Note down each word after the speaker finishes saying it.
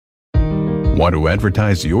Want to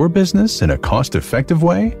advertise your business in a cost-effective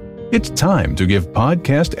way? It's time to give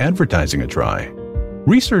podcast advertising a try.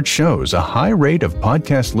 Research shows a high rate of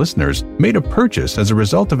podcast listeners made a purchase as a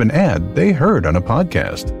result of an ad they heard on a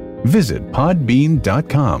podcast. Visit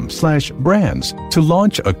podbean.com/brands to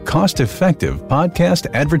launch a cost-effective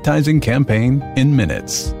podcast advertising campaign in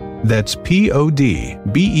minutes. That's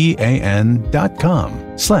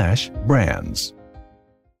podbean.com/brands.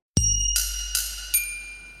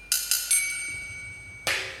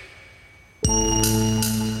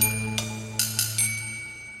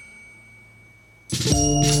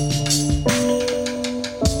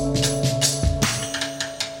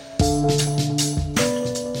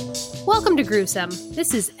 Welcome to Gruesome.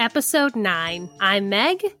 This is episode 9. I'm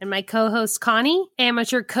Meg, and my co-host Connie,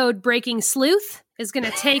 amateur code-breaking sleuth, is going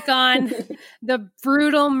to take on the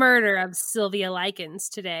brutal murder of Sylvia Likens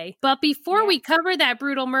today. But before we cover that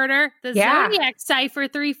brutal murder, the Zodiac Cipher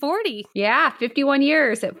 340. Yeah, 51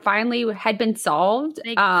 years. It finally had been solved.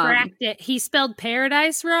 They cracked it. He spelled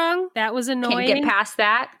paradise wrong. That was annoying. Can't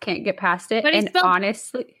get past it. But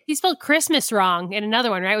honestly, he spelled Christmas wrong in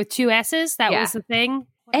another one, right? With 2 S's. That was the thing.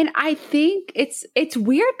 And I think it's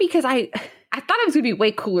weird because I thought it was going to be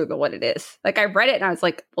way cooler than what it is. Like, I read it and I was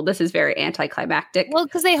like, well, this is very anticlimactic. Well,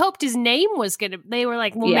 because they hoped his name was going to, they were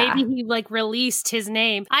like, well, maybe he released his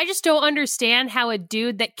name. I just don't understand how a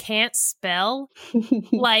dude that can't spell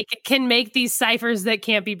can make these ciphers that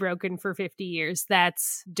can't be broken for 50 years.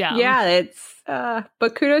 That's dumb. Yeah,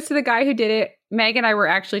 but kudos to the guy who did it. Meg and I were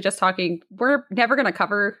actually just talking. We're never going to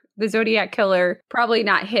cover the Zodiac Killer. Probably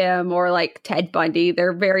not him or like Ted Bundy.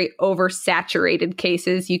 They're very oversaturated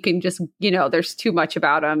cases. You can just, there's too much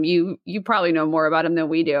about them. You probably know more about them than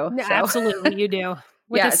we do. So. Absolutely, you do.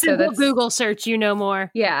 With a simple Google search, you know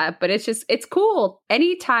more. Yeah, but it's cool.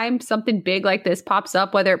 Anytime something big like this pops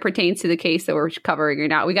up, whether it pertains to the case that we're covering or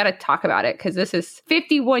not, we got to talk about it because this is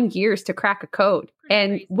 51 years to crack a code.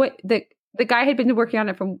 And what the guy had been working on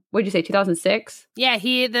it from, what did you say, 2006? Yeah,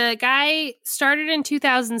 the guy started in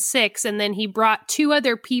 2006, and then he brought 2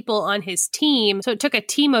 other people on his team. So it took a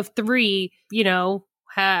team of 3,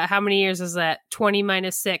 how many years is that? 20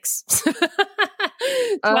 minus 6.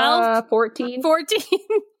 12? 14. 14.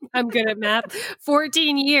 I'm good at math.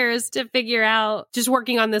 14 years to figure out just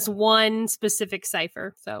working on this one specific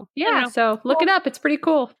cipher. So, so look it up. It's pretty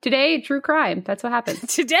cool. Today, True Crime. That's what happened.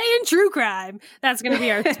 Today in True Crime. That's going to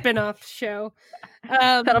be our spinoff show.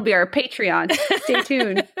 That'll be our Patreon. Stay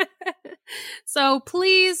tuned. So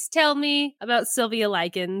please tell me about Sylvia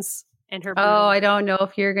Likens and her. Oh, I don't know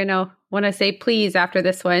if you're going to want to say please after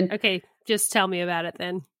this one. Okay, just tell me about it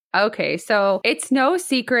then. Okay, so it's no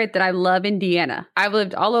secret that I love Indiana. I've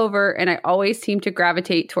lived all over and I always seem to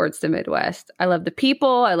gravitate towards the Midwest. I love the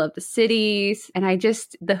people, I love the cities, and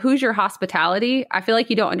the Hoosier hospitality, I feel like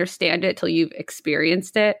you don't understand it till you've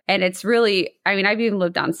experienced it. And it's really, I've even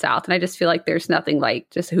lived down south and I just feel like there's nothing like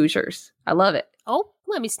just Hoosiers. I love it. Oh,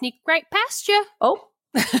 let me sneak right past you. Oh.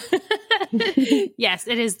 Yes,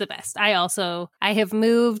 it is the best. I have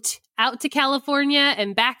moved out to California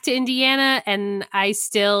and back to Indiana, and I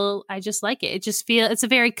just like it. It's a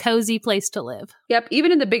very cozy place to live. Yep.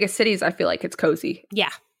 Even in the biggest cities, I feel like it's cozy. Yeah,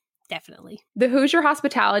 definitely. The Hoosier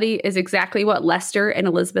hospitality is exactly what Lester and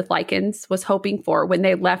Elizabeth Likens was hoping for when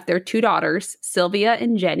they left their 2 daughters, Sylvia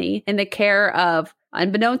and Jenny, in the care of,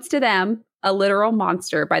 unbeknownst to them, a literal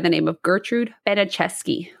monster by the name of Gertrude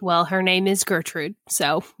Benicheski. Well, her name is Gertrude,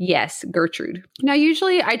 so. Yes, Gertrude. Now,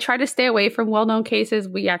 usually I try to stay away from well-known cases.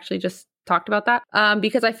 We actually just talked about that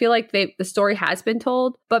because I feel like the story has been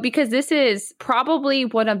told. But because this is probably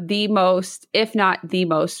one of the most, if not the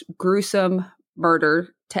most gruesome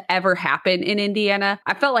murder to ever happen in Indiana,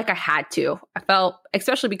 I felt like I had to.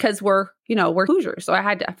 Especially because we're Hoosiers. So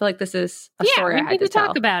I feel like this is a story I had to tell.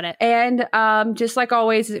 Talk about it. And just like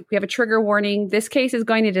always, we have a trigger warning. This case is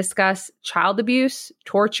going to discuss child abuse,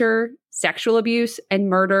 torture, sexual abuse, and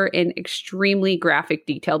murder in extremely graphic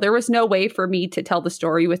detail. There was no way for me to tell the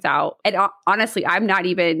story without, and honestly, I'm not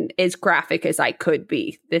even as graphic as I could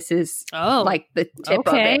be. This is like the tip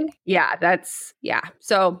of it. Yeah.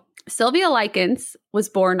 So Sylvia Likens was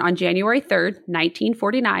born on January 3rd,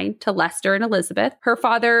 1949 to Lester and Elizabeth. Her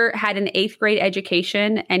father had an 8th grade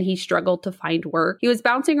education and he struggled to find work. He was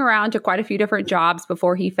bouncing around to quite a few different jobs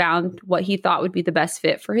before he found what he thought would be the best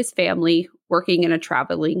fit for his family, working in a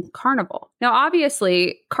traveling carnival. Now,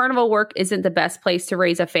 obviously, carnival work isn't the best place to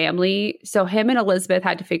raise a family, so him and Elizabeth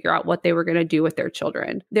had to figure out what they were going to do with their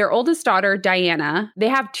children. Their oldest daughter, Diana, they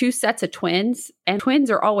have 2 sets of twins, and twins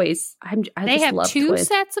are always, they have 2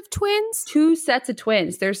 sets of twins? 2 sets of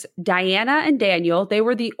twins. There's Diana and Daniel. They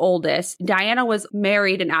were the oldest. Diana was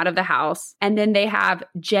married and out of the house. And then they have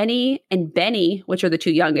Jenny and Benny, which are the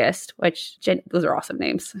two youngest, those are awesome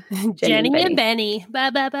names. Jenny and Benny.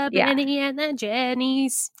 Benny and the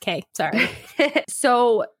Jennies. Okay, sorry.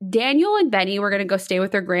 So Daniel and Benny were going to go stay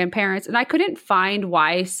with their grandparents. And I couldn't find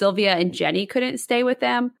why Sylvia and Jenny couldn't stay with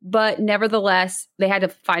them. But nevertheless, they had to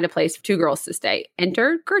find a place for two girls to stay.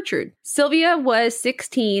 Enter Gertrude. Sylvia was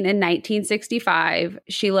 16 in 1965.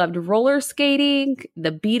 She loved roller skating,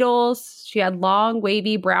 the Beatles. She had long,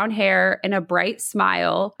 wavy brown hair and a bright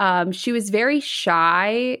smile. She was very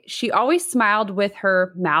shy. She always smiled with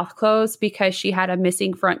her mouth closed because she had a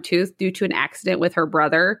missing front tooth due to an accident with her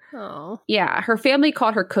brother. Oh. Yeah, her family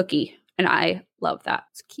called her Cookie, and I love that.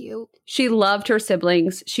 It's cute. She loved her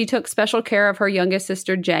siblings. She took special care of her youngest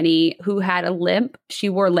sister, Jenny, who had a limp. She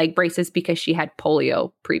wore leg braces because she had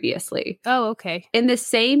polio previously. Oh, okay. In the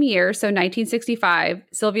same year, so 1965,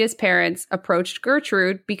 Sylvia's parents approached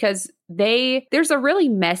Gertrude because there's a really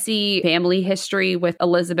messy family history with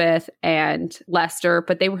Elizabeth and Lester,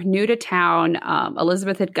 but they were new to town.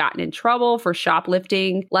 Elizabeth had gotten in trouble for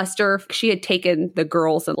shoplifting. Lester, she had taken the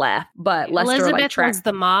girls and left, but Lester Elizabeth was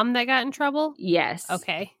the mom that got in trouble? Yes.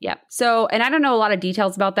 Okay. Yep. So, and I don't know a lot of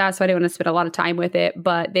details about that, so I didn't want to spend a lot of time with it,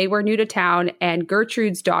 but they were new to town, and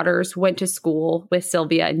Gertrude's daughters went to school with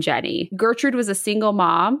Sylvia and Jenny. Gertrude was a single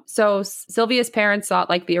mom, so Sylvia's parents thought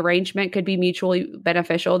like the arrangement could be mutually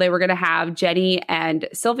beneficial. They were going to have Jenny and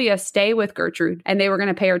Sylvia stay with Gertrude, and they were going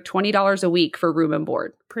to pay her $20 a week for room and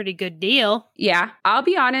board. Pretty good deal. Yeah. I'll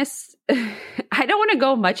be honest. I don't want to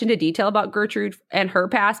go much into detail about Gertrude and her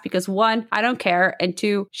past because one, I don't care. And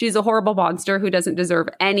two, she's a horrible monster who doesn't deserve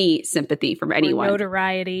any sympathy from anyone. Or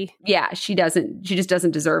notoriety. Yeah, she doesn't. She just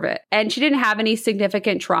doesn't deserve it. And she didn't have any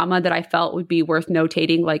significant trauma that I felt would be worth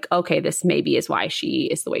notating. Like, okay, this maybe is why she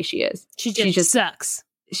is the way she is. She just sucks.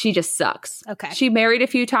 She just sucks. Okay. She married a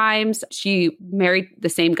few times. She married the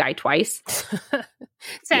same guy twice.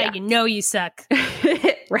 That's how you know you suck.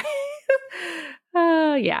 Right.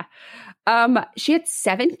 Yeah. She had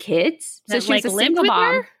 7 kids. So she was a single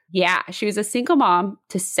mom. Her? Yeah. She was a single mom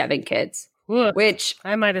to 7 kids. Ugh, which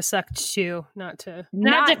I might have sucked too. Not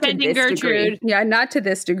defending Gertrude. Degree. Yeah, not to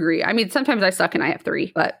this degree. I mean, sometimes I suck and I have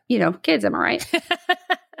 3, but kids, am I right?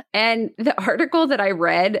 And the article that I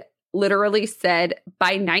read literally said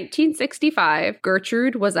by 1965,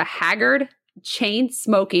 Gertrude was a haggard,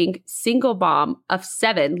 chain-smoking single mom of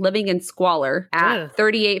 7 living in squalor at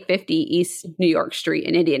 3850 East New York Street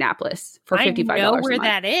in Indianapolis for $55 I know where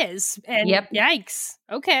that is. And yep. Yikes.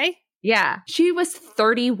 Okay. Yeah. She was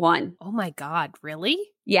 31. Oh my God. Really?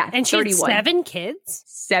 Yeah. And she 31. had 7 kids?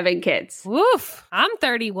 7 kids. Woof. I'm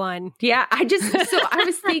 31. Yeah. I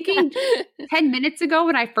was thinking 10 minutes ago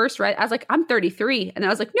when I first read, I was like, I'm 33. And I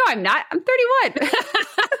was like, no, I'm not. I'm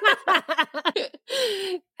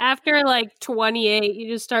 31. After like 28,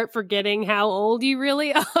 you just start forgetting how old you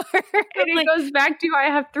really are. And it goes back to, I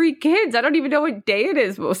have 3 kids. I don't even know what day it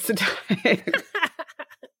is most of the time.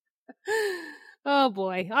 Oh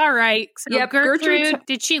boy. All right. So yep, Gertrude,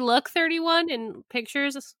 did she look 31 in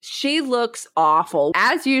pictures? She looks awful.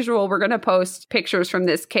 As usual, we're going to post pictures from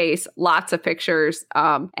this case, lots of pictures.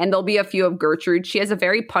 And there'll be a few of Gertrude. She has a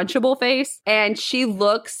very punchable face, and she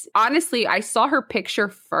looks, honestly, I saw her picture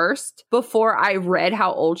first before I read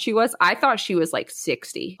how old she was. I thought she was like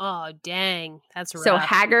 60. Oh, dang. That's rough. So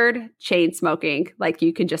haggard, chain smoking, like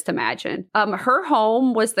you can just imagine. Her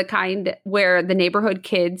home was the kind where the neighborhood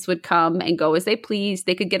kids would come and go as they pleased.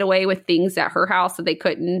 They could get away with things at her house that they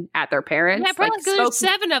couldn't at their parents. Yeah, probably there's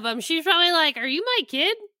 7 of them. She's probably like, are you my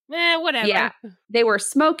kid? Whatever. Yeah. They were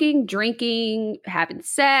smoking, drinking, having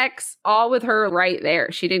sex, all with her right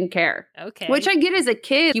there. She didn't care. Okay. Which I get as a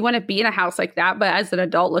kid. You want to be in a house like that, but as an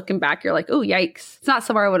adult looking back, you're like, oh, yikes. It's not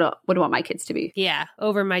somewhere I would want my kids to be. Yeah,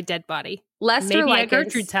 over my dead body. Lester Maybe at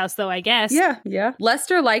Gertrude's house, though, I guess. Yeah.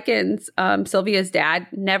 Lester Likens, Sylvia's dad,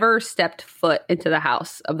 never stepped foot into the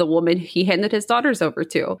house of the woman he handed his daughters over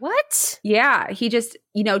to. What? Yeah. He just,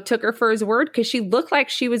 took her for his word because she looked like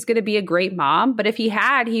she was going to be a great mom. But if he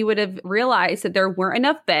had, he would have realized that there weren't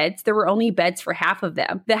enough beds. There were only beds for half of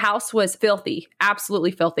them. The house was filthy, absolutely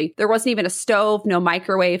filthy. There wasn't even a stove, no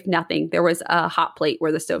microwave, nothing. There was a hot plate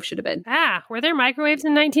where the stove should have been. Were there microwaves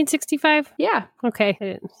in 1965? Yeah.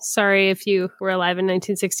 Okay. Sorry if you were alive in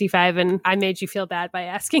 1965 and I made you feel bad by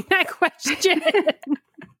asking that question.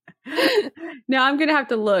 Now I'm going to have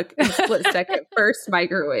to look in a split second. First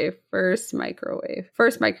microwave was in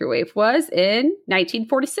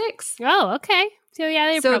 1946. Oh, okay. So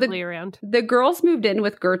yeah, they're probably around. The girls moved in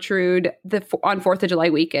with Gertrude on 4th of July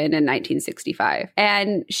weekend in 1965.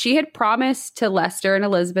 And she had promised to Lester and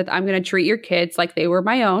Elizabeth, I'm going to treat your kids like they were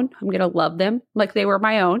my own. I'm going to love them like they were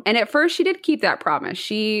my own. And at first she did keep that promise.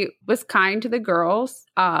 She was kind to the girls.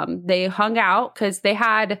 They hung out because they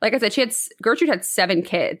had, like I said, Gertrude had 7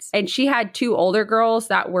 kids, and she had 2 older girls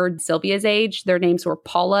that were Sylvia's age. Their names were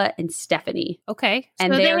Paula and Stephanie. Okay.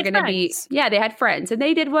 And so they were going to be, they had friends, and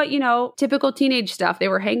they did what, typical teenage stuff. They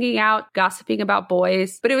were hanging out, gossiping about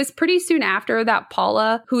boys. But it was pretty soon after that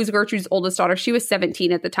Paula, who was Gertrude's oldest daughter, she was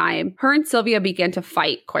 17 at the time. Her and Sylvia began to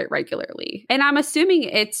fight quite regularly. And I'm assuming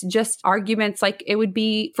it's just arguments like it would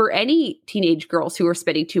be for any teenage girls who were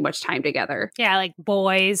spending too much time together. Yeah, like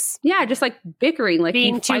boys. Yeah, just like bickering, like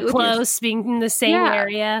being too close, being in the same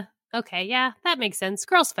area. Okay, yeah, that makes sense.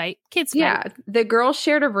 Girls fight. Kids fight. Yeah, the girls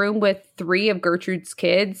shared a room with 3 of Gertrude's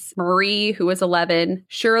kids, Marie, who was 11,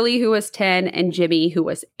 Shirley, who was 10, and Jimmy, who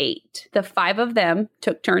was 8. The 5 of them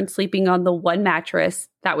took turns sleeping on the one mattress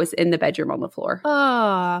that was in the bedroom on the floor.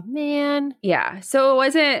 Oh, man. Yeah. So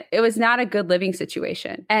it was not a good living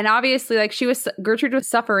situation. And obviously, like Gertrude was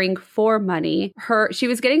suffering for money. She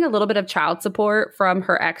was getting a little bit of child support from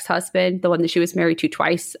her ex-husband, the one that she was married to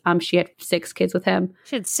twice. She had 6 kids with him.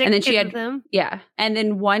 She had 6 kids with him? Yeah. And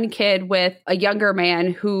then 1 kid with a younger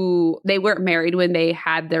man who they weren't married when they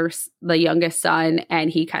had the youngest son,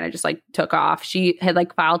 and he kind of just like took off. She had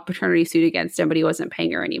like filed paternity suit against him, but he wasn't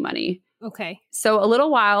paying her any money. Okay. So a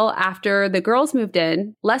little while after the girls moved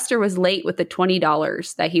in, Lester was late with the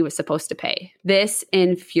 $20 that he was supposed to pay. This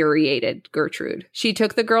infuriated Gertrude. She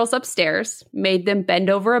took the girls upstairs, made them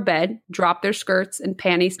bend over a bed, drop their skirts and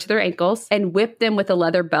panties to their ankles, and whipped them with a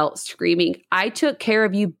leather belt, screaming, "I took care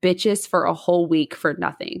of you bitches for a whole week for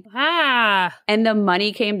nothing." Ah. And the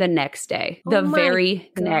money came the next day, the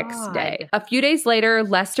very next day. A few days later,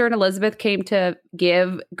 Lester and Elizabeth came to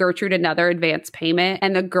give Gertrude another advance payment,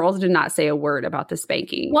 and the girls did not say a word about the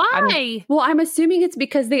spanking. Why? I'm assuming it's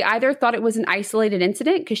because they either thought it was an isolated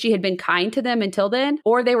incident because she had been kind to them until then,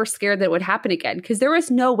 or they were scared that it would happen again because there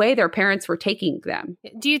was no way their parents were taking them.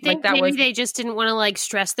 Do you think maybe they just didn't want to like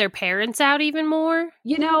stress their parents out even more?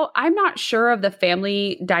 I'm not sure of the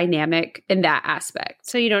family dynamic in that aspect.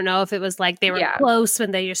 So you don't know if it was like they were close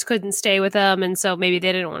when they just couldn't stay with them, and so maybe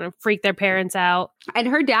they didn't want to freak their parents out. And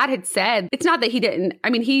her dad had said, it's not that he didn't,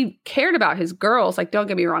 he cared about his girls, like don't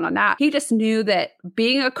get me wrong on that. He just knew that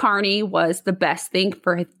being a carny was the best thing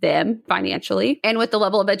for them financially and with the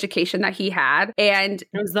level of education that he had. And it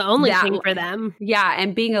was the only thing for them. Yeah.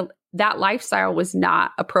 And that lifestyle was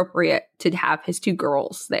not appropriate to have his 2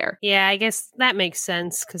 girls there. Yeah, I guess that makes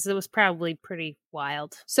sense because it was probably pretty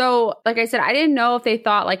wild. So, like I said, I didn't know if they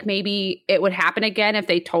thought like maybe it would happen again if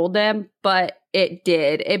they told them, but it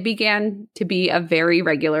did. It began to be a very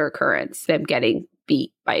regular occurrence, them getting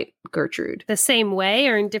beat by Gertrude. The same way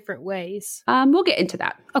or in different ways? We'll get into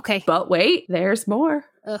that. Okay. But wait, there's more.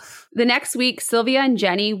 Ugh. The next week, Sylvia and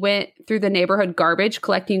Jenny went through the neighborhood garbage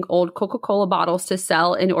collecting old Coca-Cola bottles to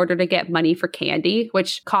sell in order to get money for candy,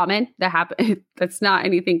 which common, that happened. That's not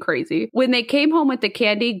anything crazy. When they came home with the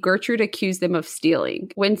candy, Gertrude accused them of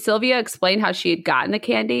stealing. When Sylvia explained how she had gotten the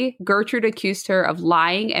candy, Gertrude accused her of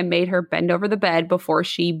lying and made her bend over the bed before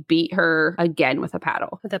she beat her again with a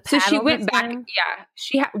paddle. With a paddle? So she went back. Yeah.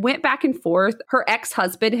 She went back and forth. Her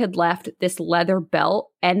ex-husband had left this leather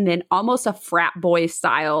belt and then almost a frat boy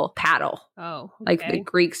style paddle. Oh, okay. Like the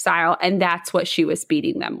Greek style. And that's what she was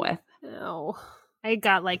beating them with. Oh, I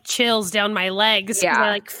got like chills down my legs. Yeah.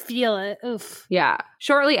 I like feel it. Oof. Yeah.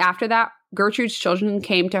 Shortly after that, Gertrude's children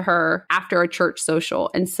came to her after a church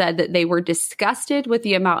social and said that they were disgusted with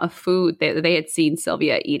the amount of food that they had seen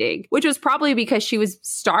Sylvia eating, which was probably because she was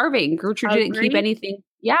starving. Gertrude didn't keep anything.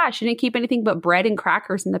 Yeah, she didn't keep anything but bread and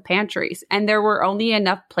crackers in the pantries. And there were only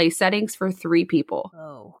enough place settings for 3 people.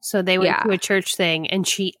 Oh. So they went to a church thing and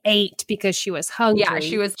she ate because she was hungry. Yeah,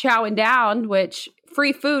 she was chowing down, which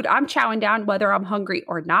free food, I'm chowing down whether I'm hungry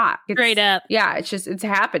or not. Straight up. Yeah, it's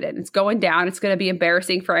happening. It's going down. It's going to be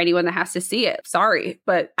embarrassing for anyone that has to see it. Sorry,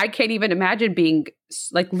 but I can't even imagine being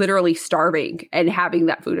like literally starving and having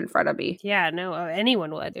that food in front of me. Yeah, no,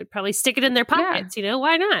 anyone would. They'd probably stick it in their pockets,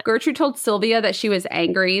 why not? Gertrude told Sylvia that she was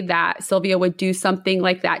angry that Sylvia would do something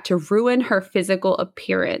like that to ruin her physical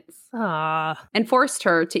appearance. And forced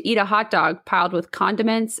her to eat a hot dog piled with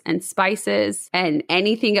condiments and spices and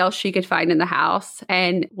anything else she could find in the house.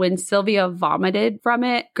 And when Sylvia vomited from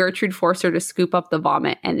it, Gertrude forced her to scoop up the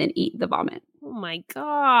vomit and then eat the vomit. Oh my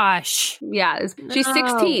gosh. Yeah, she's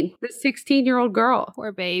 16, this 16-year-old girl.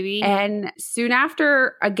 Poor baby. And soon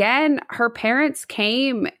after, again, her parents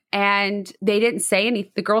came and they didn't say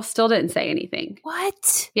anything. The girls still didn't say anything.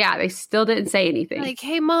 What? Yeah, they still didn't say anything. Like,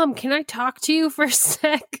 hey, Mom, can I talk to you for a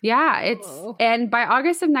sec? Yeah, and by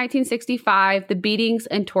August of 1965, the beatings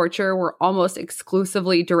and torture were almost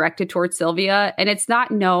exclusively directed towards Sylvia. And it's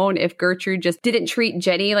not known if Gertrude just didn't treat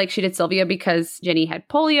Jenny like she did Sylvia because Jenny had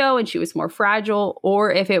polio and she was more fragile,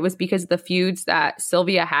 or if it was because of the feuds that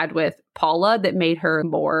Sylvia had with Paula that made her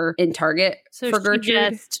more in target for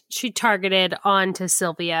Gertrude. She targeted onto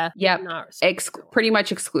Sylvia. Yep. Pretty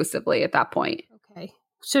much exclusively at that point. Okay.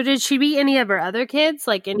 So did she beat any of her other kids?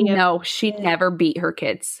 Like No, she never beat her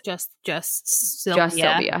kids. Just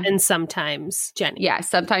Sylvia. And sometimes Jenny. Yeah,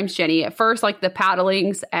 sometimes Jenny. At first, like the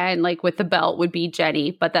paddlings and like with the belt would be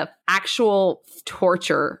Jenny, but the actual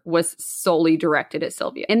torture was solely directed at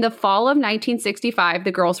Sylvia. In the fall of 1965,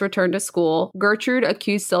 the girls returned to school. Gertrude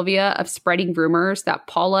accused Sylvia of spreading rumors that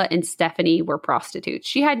Paula and Stephanie were prostitutes.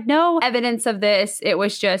 She had no evidence of this. It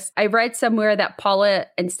was just, I read somewhere that Paula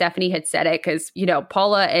and Stephanie had said it because,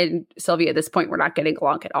 Paula and Sylvia at this point were not getting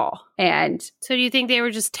along at all. And so do you think they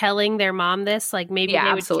were just telling their mom this? Like maybe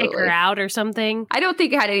they would kick her out or something? I don't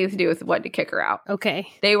think it had anything to do with wanting to kick her out. Okay.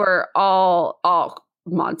 They were all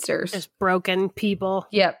monsters. Just broken people.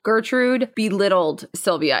 Yep. Gertrude belittled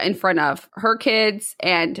Sylvia in front of her kids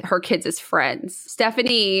and her kids' friends.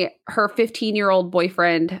 Stephanie, her 15-year-old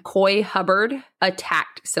boyfriend, Coy Hubbard,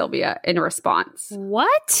 attacked Sylvia in response.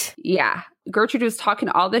 What? Yeah. Gertrude was talking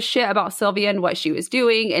all this shit about Sylvia and what she was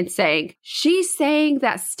doing and saying, she's saying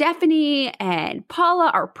that Stephanie and Paula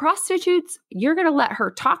are prostitutes. You're going to let her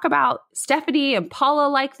talk about Stephanie and Paula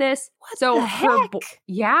like this? What the heck?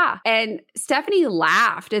 Yeah. And Stephanie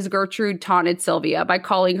laughed as Gertrude taunted Sylvia by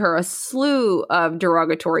calling her a slew of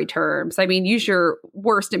derogatory terms. I mean, use your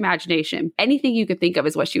worst imagination. Anything you could think of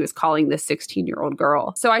is what she was calling this 16-year-old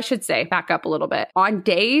girl. So I should say, back up a little bit. On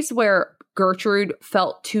days where Gertrude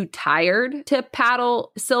felt too tired to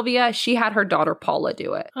paddle Sylvia, she had her daughter Paula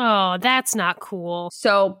do it. Oh, that's not cool.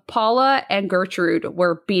 So Paula and Gertrude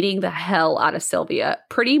were beating the hell out of Sylvia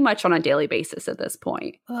pretty much on a daily basis at this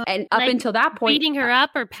point. And up until that point— beating her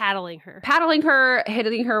up or paddling her? Paddling her,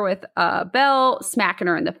 hitting her with a belt, smacking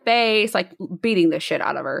her in the face, like beating the shit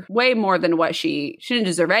out of her. Way more than what she didn't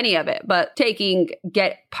deserve any of it, but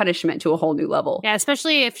get punishment to a whole new level. Yeah,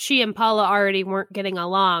 especially if she and Paula already weren't getting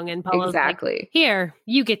along and Paula's exactly. Like, here,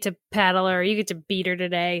 you get to paddle her, you get to beat her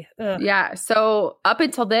today. Ugh. Yeah, so up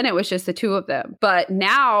until then, it was just the two of them. But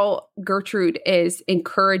now Gertrude is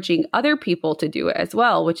encouraging other people to do it as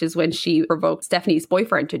well, which is when she provoked Stephanie's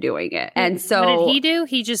boyfriend to doing it. And so— what did he do?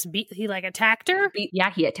 He just attacked her?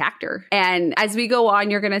 He attacked her. And as we go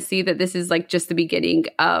on, you're going to see that this is like just the beginning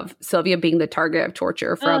of Sylvia being the target of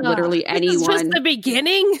torture from literally anyone. This is just the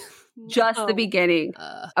beginning? Just the beginning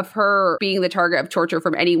of her being the target of torture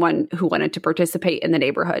from anyone who wanted to participate in the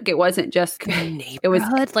neighborhood. It wasn't just it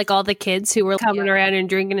was like all the kids who were coming around and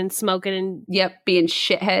drinking and smoking and being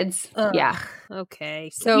shitheads. Yeah.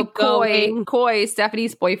 Okay. So Coy,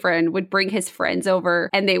 Stephanie's boyfriend, would bring his friends over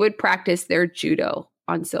and they would practice their judo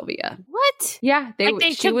on Sylvia. What? Yeah. They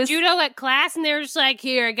took judo at class and they were just like,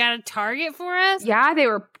 here, I got a target for us? Yeah, they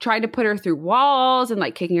were trying to put her through walls and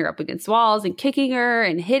like kicking her up against walls and kicking her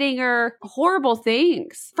and hitting her. Horrible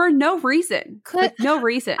things for no reason. No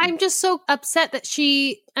reason. I'm just so upset that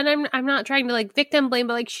and I'm not trying to like victim blame,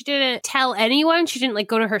 but like she didn't tell anyone. She didn't like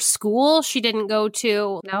go to her school. She didn't go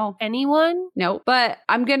to anyone. No, but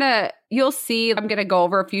you'll see, I'm going to go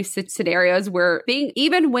over a few scenarios where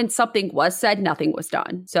even when something was said, nothing was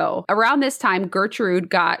done. So around this time, Gertrude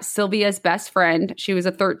got Sylvia's best friend. She was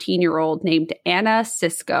a 13-year-old named Anna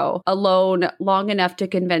Cisco, alone long enough to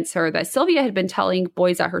convince her that Sylvia had been telling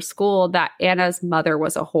boys at her school that Anna's mother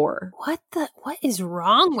was a whore. What is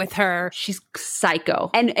wrong with her? She's psycho.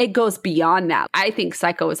 And it goes beyond that. I think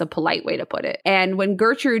psycho is a polite way to put it. And when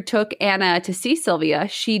Gertrude took Anna to see Sylvia,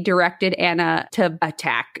 she directed Anna to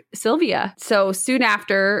attack Sylvia. So soon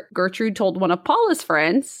after, Gertrude told one of Paula's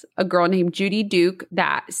friends, a girl named Judy Duke,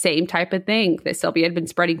 that same type of thing, that Sylvia had been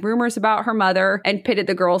spreading rumors about her mother and pitted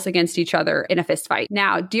the girls against each other in a fist fight.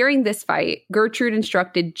 Now, during this fight, Gertrude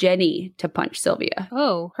instructed Jenny to punch Sylvia.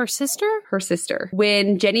 Oh, her sister? Her sister.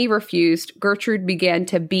 When Jenny refused, Gertrude began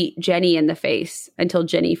to beat Jenny in the face until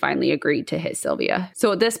Jenny finally agreed to hit Sylvia.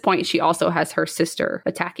 So at this point, she also has her sister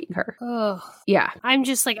attacking her. Oh. Yeah. I'm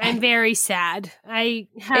just like, I'm very sad. I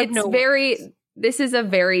have this is a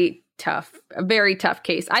very tough, a very tough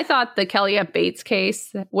case. I thought the Kellyanne Bates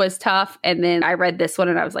case was tough. And then I read this one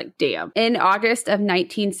and I was like, damn. In August of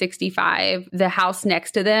 1965, the house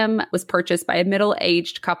next to them was purchased by a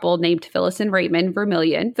middle-aged couple named Phyllis and Raymond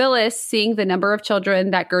Vermillion. Phyllis, seeing the number of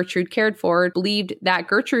children that Gertrude cared for, believed that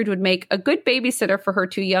Gertrude would make a good babysitter for her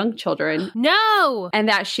 2 young children. No! And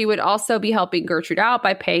that she would also be helping Gertrude out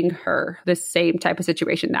by paying her the same type of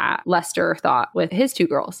situation that Lester thought with his 2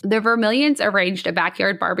 girls. The Vermillions arranged a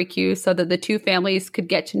backyard barbecue so that the 2 families could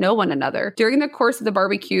get to know one another. During the course of the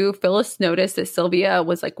barbecue, Phyllis noticed that Sylvia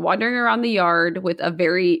was like wandering around the yard with a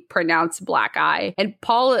very pronounced black eye. And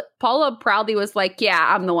Paula proudly was like,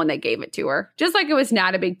 yeah, I'm the one that gave it to her. Just like it was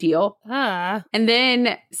not a big deal. And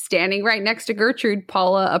then standing right next to Gertrude,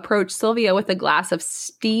 Paula approached Sylvia with a glass of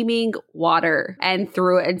steaming water and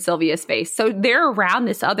threw it in Sylvia's face. So they're around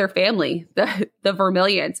this other family, the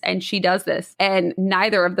Vermillions, and she does this. And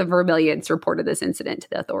neither of the Vermillions reported this incident to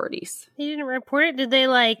the authorities. They didn't report it? Did they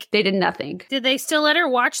They did nothing. Did they still let her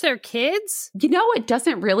watch their kids? You know, it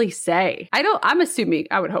doesn't really say. I'm assuming,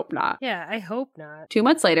 I would hope not. Yeah, I hope not. 2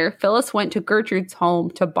 months later, Phyllis went to Gertrude's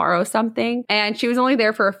home to borrow something, and she was only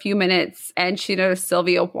there for a few minutes, and she noticed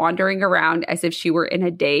Sylvia wandering around as if she were in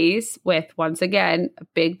a daze with, once again, a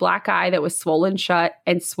big black eye that was swollen shut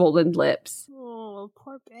and swollen lips. Oh,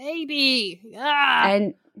 poor baby. Ah.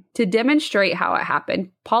 And to demonstrate how it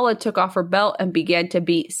happened, Paula took off her belt and began to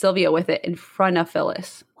beat Sylvia with it in front of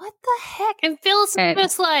Phyllis. What the heck? And Phyllis And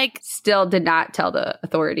was like... Still did not tell the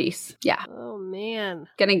authorities. Yeah. Oh, man.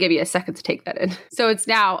 Gonna give you a second to take that in. So it's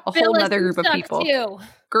now a whole other group of people. Too.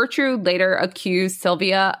 Gertrude later accused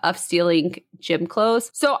Sylvia of stealing gym clothes.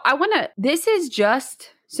 So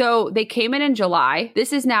so they came in July.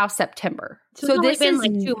 This is now September. So this has been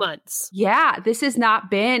like 2 months. Yeah, this is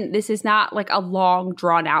not like a long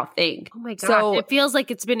drawn out thing. Oh my gosh. So, it feels like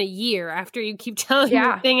it's been a year after you keep telling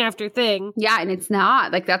me thing after thing. Yeah, and it's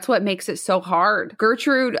not. Like, that's what makes it so hard.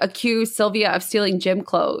 Gertrude accused Sylvia of stealing gym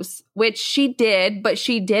clothes, which she did, but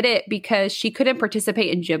she did it because she couldn't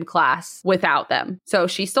participate in gym class without them. So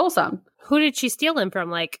she stole some. Who did she steal them from?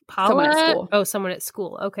 Like Paula? Someone at school. Oh, someone at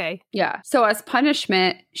school. Okay. Yeah. So as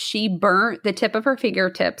punishment, she burnt the tip of her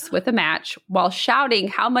fingertips with a match while shouting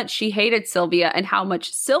how much she hated Sylvia and how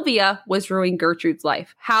much Sylvia was ruining Gertrude's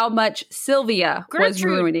life. How much Sylvia was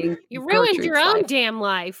ruining You ruined Gertrude's your own life. damn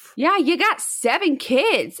life. Yeah, you got 7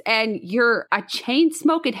 kids and you're a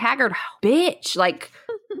chain-smoking haggard bitch. Like,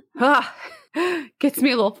 gets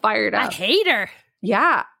me a little fired up. I hate her.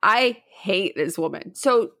 Yeah, I hate this woman.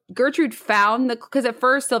 So Gertrude found because at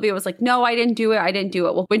first Sylvia was like, no, I didn't do it.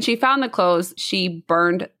 Well, when she found the clothes, she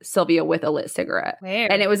burned Sylvia with a lit cigarette.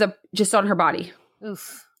 Where? And it was just on her body.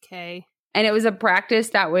 Oof. Okay. And it was a practice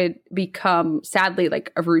that would become, sadly,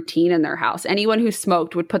 like a routine in their house. Anyone who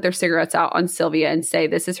smoked would put their cigarettes out on Sylvia and say,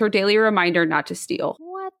 this is her daily reminder not to steal.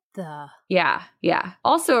 What the? Yeah.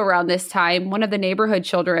 Also around this time, one of the neighborhood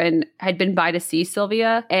children had been by to see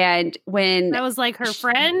Sylvia. And when... That was like her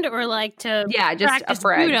friend or like to just a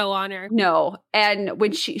friend. Judo on her? No. And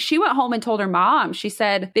when she went home and told her mom, she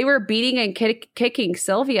said they were beating and kicking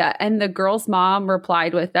Sylvia. And the girl's mom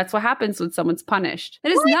replied with, that's what happens when someone's punished.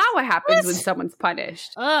 That is not what happens when someone's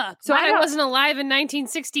punished. Ugh. So I wasn't alive in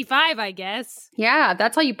 1965, I guess. Yeah,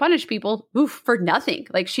 that's how you punish people. Oof, for nothing.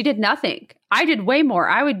 Like, she did nothing. I did way more.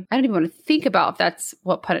 I don't even want to think about if that's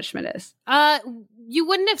what punishment is. You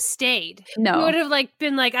wouldn't have stayed. No. You would have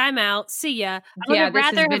been like, I'm out. See ya. I would have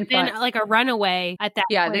rather have been like a runaway at that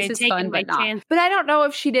point. Yeah, this is fun, but not. Chance. But I don't know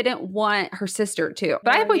if she didn't want her sister to.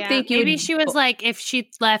 But I would think maybe she was like, if she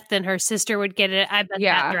left, then her sister would get it. I bet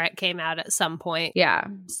that threat came out at some point. Yeah.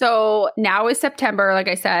 So now is September, like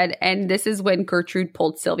I said, and this is when Gertrude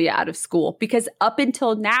pulled Sylvia out of school because up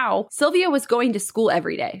until now, Sylvia was going to school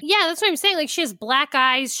every day. Yeah, that's what I'm saying. Like, she has black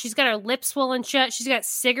eyes. She's got her lips swollen shut. She's got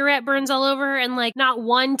cigarette burns all over her. And like, not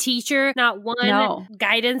one teacher, not one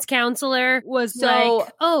guidance counselor was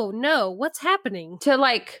like, oh no, what's happening? To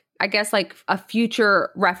like, I guess like a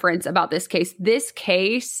future reference about this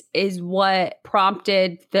case is what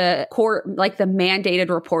prompted the court, like the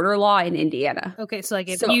mandated reporter law in Indiana. Okay. So like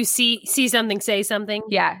if you see something, say something.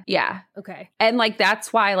 Yeah. Okay. And like,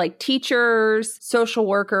 that's why like teachers, social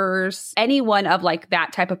workers, anyone of like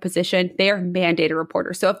that type of position, they are mandated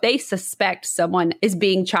reporters. So if they suspect someone is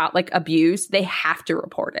being abused, they have to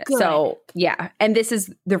report it. Good. So yeah. And this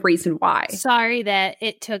is the reason why. Sorry that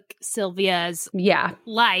it took Sylvia's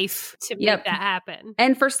life life to make that happen.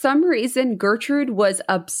 And for some reason, Gertrude was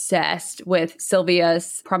obsessed with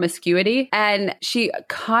Sylvia's promiscuity. And she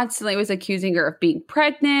constantly was accusing her of being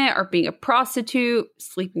pregnant or being a prostitute,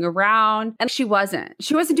 sleeping around. And she wasn't.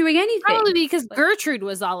 She wasn't doing anything. Probably because Gertrude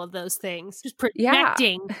was all of those things. Just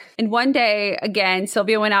projecting. Yeah. And one day, again,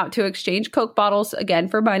 Sylvia went out to exchange Coke bottles again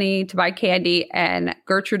for money to buy candy. And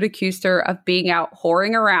Gertrude accused her of being out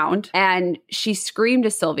whoring around. And she screamed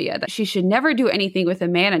to Sylvia that she should never do anything with a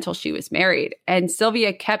man until she was married. And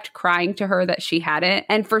Sylvia kept crying to her that she hadn't.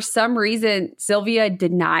 And for some reason, Sylvia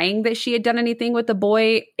denying that she had done anything with the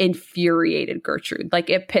boy infuriated Gertrude. Like,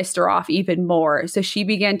 it pissed her off even more. So she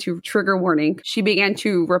began to, trigger warning, she began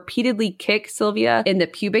to repeatedly kick Sylvia in the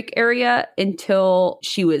pubic area until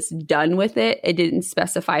she was done with it. It didn't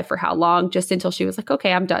specify for how long, just until she was like,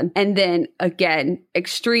 okay, I'm done. And then again,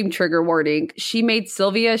 extreme trigger warning, she made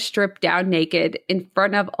Sylvia strip down naked in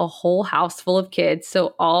front of a whole house full of kids.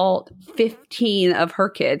 So all 15 of her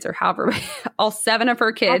kids, or however, all 7 of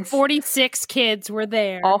her kids. All 46 kids were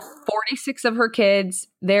there. All 46 of her kids,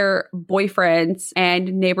 their boyfriends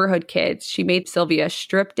and neighborhood kids. She made Sylvia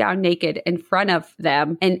strip down naked in front of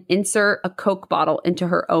them and insert a Coke bottle into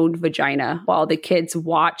her own vagina while the kids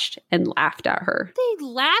watched and laughed at her. They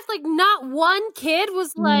laughed? Like, not one kid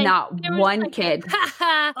was like... Not one kid.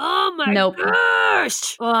 Oh my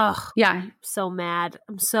gosh. Ugh. Yeah. I'm so mad.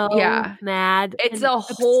 I'm so mad. It's a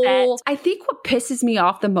whole... I think what pisses me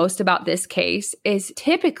off the most about this case is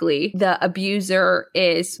typically the abuser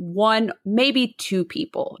is one, maybe 2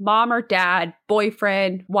 people. Mom or dad,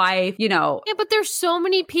 boyfriend, wife, you know. Yeah, but there's so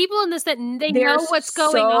many people in this that they know what's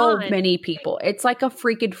going on. So many people. It's like a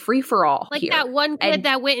freaking free-for-all like here. That one kid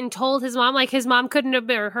that went and told his mom, like his mom couldn't have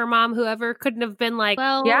been, or her mom, whoever, couldn't have been like,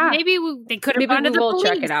 well, maybe they could have gone to the police.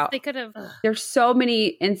 Check it out. They could have. There's so many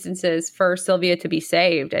instances for Sylvia to be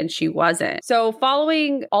saved, and she wasn't. So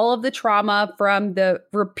following all of the trauma from the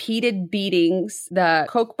repeated beatings, the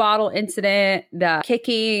Coke bottle incident, the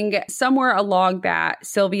kicking, somewhere along that,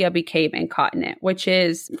 Sylvia became incontinent, which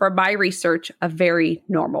is, from my research, a very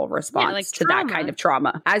normal response to that kind of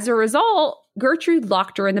trauma. As a result, Gertrude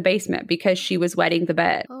locked her in the basement because she was wetting the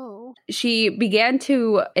bed. Oh. She began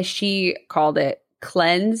to, as she called it,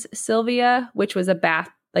 cleanse Sylvia, which was a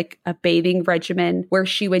bathing regimen where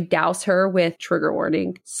she would douse her with, trigger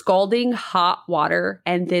warning, scalding hot water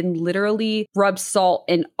and then literally rub salt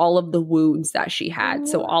in all of the wounds that she had.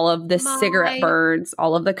 So all of the cigarette burns,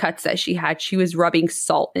 all of the cuts that she had, she was rubbing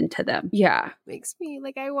salt into them. Yeah. Makes me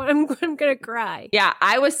like, I'm going to cry. Yeah,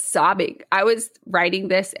 I was sobbing. I was writing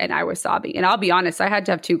this and I was sobbing. And I'll be honest, I had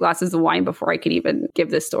to have 2 glasses of wine before I could even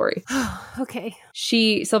give this story. Okay.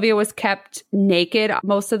 Sylvia was kept naked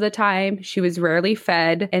most of the time. She was rarely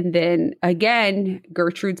fed. And then again,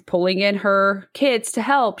 Gertrude's pulling in her kids to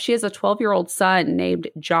help. She has a 12-year-old son named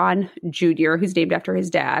John Jr., who's named after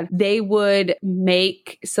his dad. They would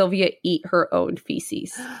make Sylvia eat her own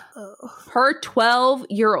feces. Her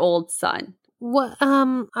 12-year-old son. What?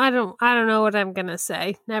 I don't know what I'm gonna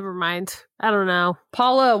say. Never mind. I don't know.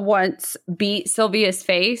 Paula once beat Sylvia's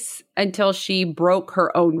face until she broke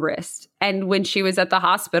her own wrist. And when she was at the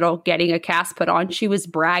hospital getting a cast put on, she was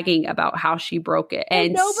bragging about how she broke it.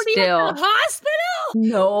 And nobody still, at the hospital?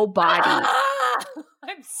 Nobody.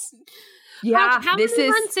 Yeah, how many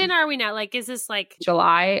months in are we now? Like, is this like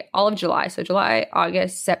July, all of July? So July,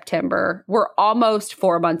 August, September. We're almost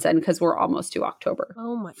 4 months in because we're almost to October.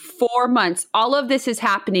 Oh my. 4 months. All of this is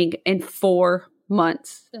happening in 4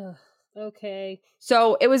 months. Ugh, okay.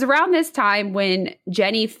 So it was around this time when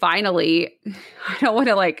Jenny finally, I don't want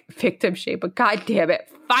to like victim shame, but God damn it,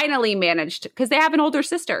 finally managed, because they have an older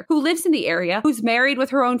sister who lives in the area, who's married with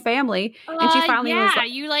her own family. And she finally was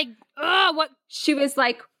like, what? She was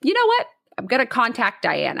like, you know what? I'm going to contact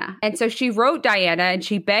Diana. And so she wrote Diana and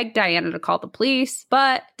she begged Diana to call the police,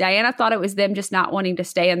 but Diana thought it was them just not wanting to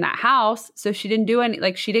stay in that house. So she didn't do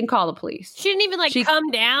she didn't call the police. She didn't even come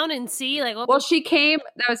down and see well, she came,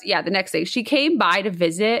 the next day. She came by to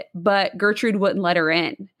visit, but Gertrude wouldn't let her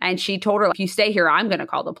in. And she told her, if you stay here, I'm going to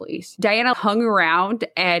call the police. Diana hung around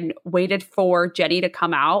and waited for Jenny to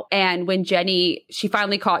come out. And when she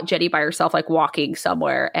finally caught Jenny by herself, like walking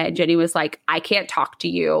somewhere. And Jenny was like, I can't talk to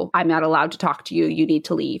you. I'm not allowed to talk to you. You need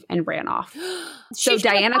to leave, and ran off. So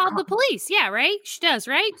Diana called the police. Yeah, right? She does,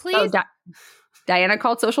 right? Please. So Diana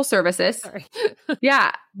called social services. Sorry.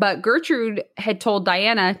 Yeah, but Gertrude had told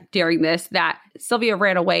Diana during this that Sylvia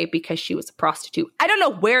ran away because she was a prostitute. I don't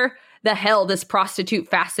know where the hell this prostitute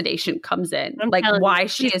fascination comes in. Why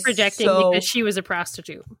she is projecting because she was a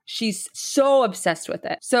prostitute. She's so obsessed with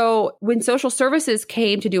it. So when social services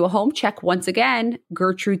came to do a home check once again,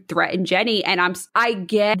 Gertrude threatened Jenny. And I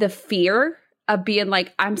get the fear of being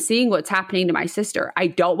like, I'm seeing what's happening to my sister. I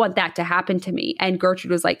don't want that to happen to me. And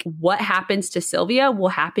Gertrude was like, what happens to Sylvia will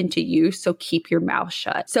happen to you. So keep your mouth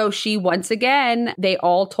shut. So she, once again, they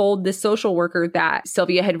all told the social worker that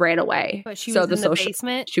Sylvia had ran away. But she was in the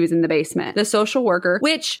basement? She was in the basement. The social worker,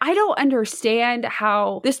 which I don't understand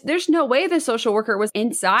how there's no way the social worker was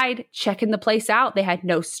inside checking the place out. They had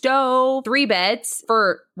no stove, 3 beds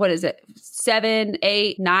for, 7,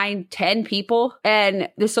 8, 9, 10 people. And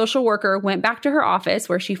the social worker went back to her office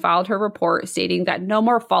where she filed her report stating that no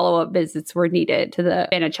more follow-up visits were needed to the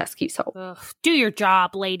Baniszewski's home. Ugh. Do your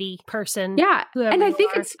job, lady, person. Yeah. And I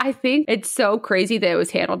think it's so crazy that it was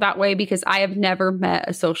handled that way, because I have never met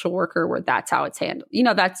a social worker where that's how it's handled.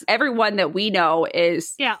 That's everyone that we know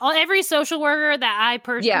is. Yeah. Every social worker that I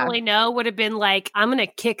personally know would have been like, I'm going to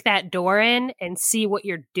kick that door in and see what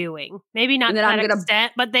you're doing. Maybe not to that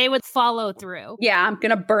extent, but they would follow through. Yeah, I'm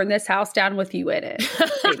going to burn this house down with you in it.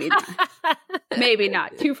 Maybe not. Maybe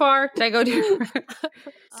not. Too far? Did I go too far?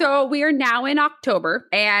 So we are now in October,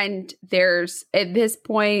 and at this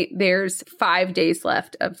point, there's 5 days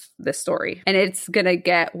left of the story, and it's going to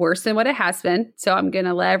get worse than what it has been. So I'm going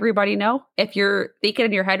to let everybody know. If you're thinking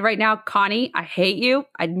in your head right now, Connie, I hate you.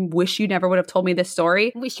 I wish you never would have told me this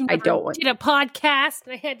story. Wish you never did a podcast.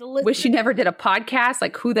 I had to listen. Wish you never did a podcast.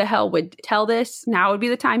 Like, who the hell would tell this? Now would be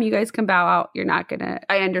the time you guys can bow out. You're not going to.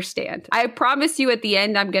 I understand. I promise you at the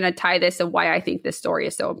end, I'm going to tie this of why I think this story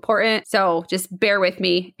is so important. So just bear with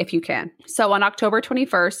me if you can. So on October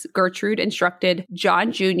 21st, Gertrude instructed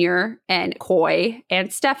John Jr. and Coy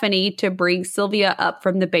and Stephanie to bring Sylvia up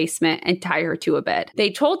from the basement and tie her to a bed.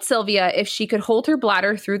 They told Sylvia if she could hold her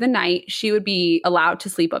bladder through the night, she would be allowed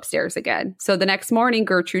to sleep upstairs again. So the next morning,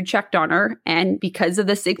 Gertrude checked on her, and because of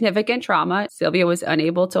the significant trauma, Sylvia was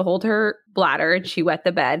unable to hold her bladder and she wet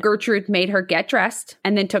the bed. Gertrude made her get dressed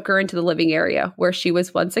and then took her into the living area, where she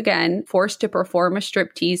was once again forced to perform a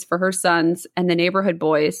striptease for her sons and the neighborhood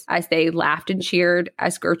boys as they laughed and cheered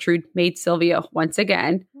as Gertrude made Sylvia once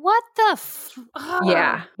again. What the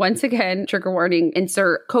Yeah. Once again, trigger warning,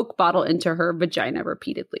 insert Coke bottle into her vagina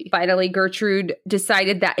repeatedly. Finally, Gertrude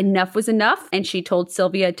decided that enough was enough, and she told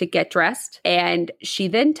Sylvia to get dressed. And she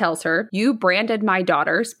then tells her, you branded my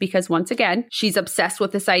daughters, because once again, she's obsessed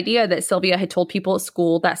with this idea that Sylvia had told people at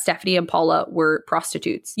school that Stephanie and Paula were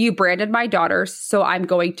prostitutes. You branded my daughters, so I'm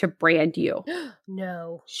going to brand you.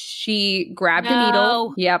 No. She grabbed a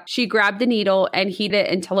needle. Yep. She grabbed a needle and heated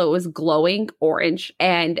it until it was glowing orange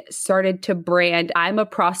and started to brand I'm a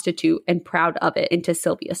prostitute and proud of it into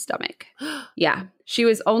Sylvia's stomach. Yeah. She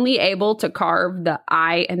was only able to carve the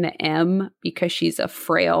I and the M because she's a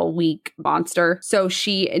frail, weak monster. So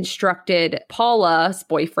she instructed Paula's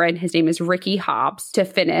boyfriend, his name is Ricky Hobbs, to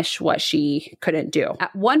finish what she couldn't do.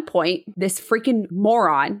 At one point, this freaking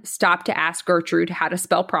moron stopped to ask Gertrude how to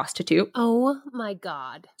spell prostitute. Oh my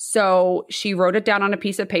God. So she wrote it down on a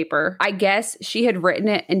piece of paper. I guess she had written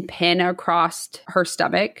it in pen across her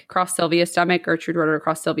stomach, across Sylvia's stomach. Gertrude wrote it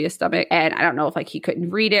across Sylvia's stomach. And I don't know if he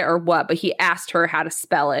couldn't read it or what, but he asked her how to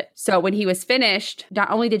spell it. So when he was finished,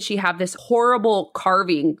 not only did she have this horrible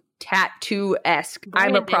carving tattoo-esque,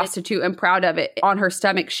 I'm a prostitute and proud of it, on her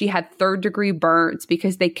stomach, she had 3rd-degree burns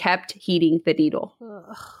because they kept heating the needle.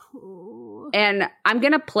 And I'm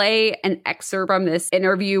going to play an excerpt from this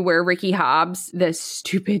interview where Ricky Hobbs, the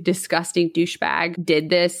stupid, disgusting douchebag, did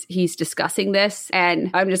this. He's discussing this.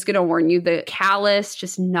 And I'm just going to warn you, the callous,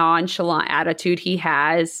 just nonchalant attitude he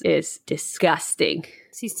has is disgusting.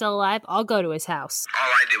 Is he still alive? I'll go to his house.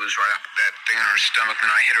 All I did was right up that thing on her stomach,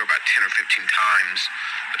 and I hit her about 10 or 15 times.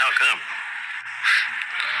 But how come?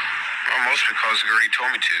 Well, mostly because Gertie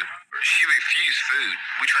told me to. She refused food.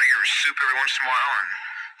 We tried to give her soup every once in a while and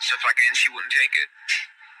stuff like that, and she wouldn't take it.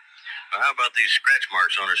 Well, how about these scratch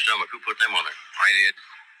marks on her stomach? Who put them on her? I did.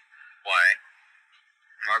 Why?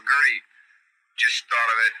 Well, Gertie just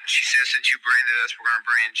thought of it. She said, since you branded us, we're going to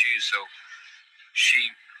brand you. So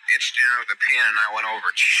she itched in her with a pen, and I went over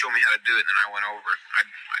it. She showed me how to do it, and then I went over it. I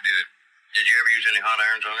did it. Did you ever use any hot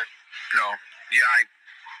irons on her? No. Yeah,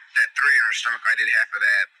 that 3 in her stomach, I did half of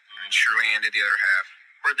that. And Shirley Ann did the other half.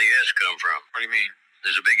 Where'd the S come from? What do you mean?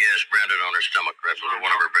 There's a big S branded on her stomach, right below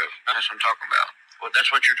one of her breasts. That's what I'm talking about. Well, that's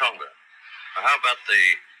what you're talking about. Now, how about the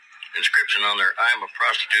inscription on there, I'm a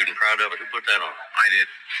prostitute and proud of it? Who put that on? I did.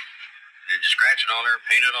 Did you scratch it on there,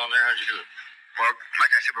 paint it on there? How'd you do it? Well, like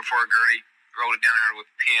I said before, Gertie wrote it down there with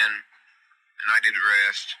a pen, and I did the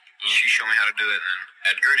rest. She showed me how to do it. And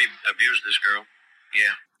had Gertie abused this girl?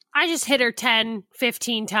 Yeah. I just hit her 10,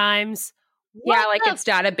 15 times. Yeah, like it's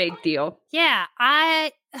not a big deal. Yeah,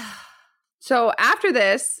 So after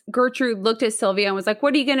this, Gertrude looked at Sylvia and was like,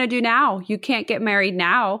 what are you going to do now? You can't get married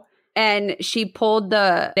now. And she pulled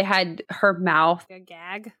they had her mouth. A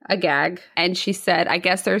gag. A gag. And she said, I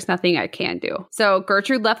guess there's nothing I can do. So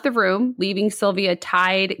Gertrude left the room, leaving Sylvia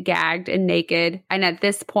tied, gagged, and naked. And at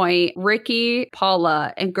this point, Ricky,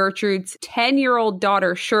 Paula, and Gertrude's 10-year-old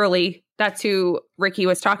daughter, Shirley, that's who Ricky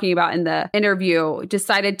was talking about in the interview,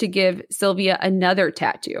 decided to give Sylvia another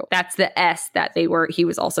tattoo. That's the S that he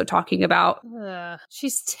was also talking about.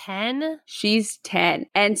 She's 10? She's 10.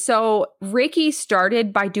 And so Ricky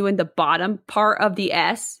started by doing the bottom part of the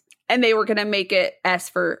S. And they were going to make it S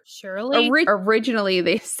for Shirley. Originally,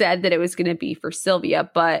 they said that it was going to be for Sylvia,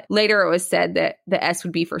 but later it was said that the S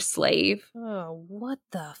would be for slave. Oh, what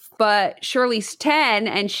the But Shirley's 10,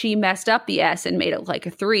 and she messed up the S and made it like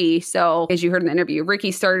a 3. So, as you heard in the interview, Ricky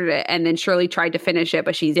started it, and then Shirley tried to finish it,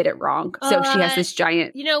 but she did it wrong. So she has this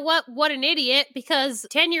giant... You know what? What an idiot, because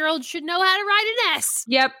 10-year-olds should know how to write an S.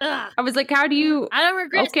 Yep. Ugh. I was like, how do you... I don't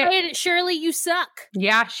regret saying it, Shirley, you suck.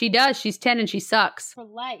 Yeah, she does. She's 10 and she sucks. For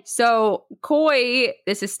life. So Coy,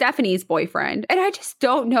 this is Stephanie's boyfriend. And I just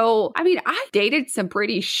don't know. I mean, I dated some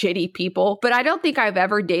pretty shitty people, but I don't think I've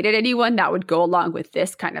ever dated anyone that would go along with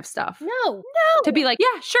this kind of stuff. No. To be like,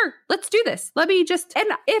 yeah, sure, let's do this. Let me just, and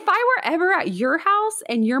if I were ever at your house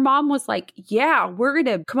and your mom was like, yeah, we're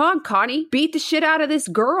gonna, come on, Connie, beat the shit out of this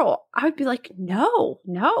girl, I would be like, no.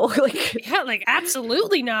 Like, yeah, like,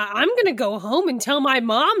 absolutely not. I'm gonna go home and tell my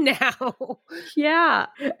mom now. Yeah.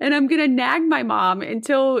 And I'm gonna nag my mom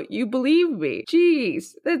until you believe me.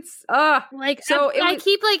 Jeez. That's like, so I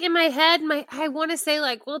keep like in my head, I want to say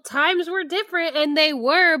like, well, times were different, and they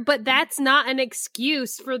were, but that's not an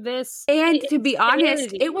excuse for this. And to be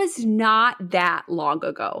honest, it was not that long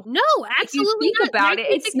ago. No, absolutely. If you think about it,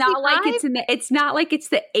 it's not like it's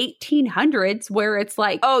the 1800s where it's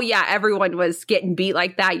like, oh yeah, everyone was getting beat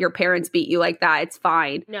like that. Your parents beat you like that. It's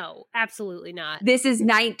fine. No, absolutely not. This is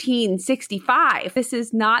 1965. This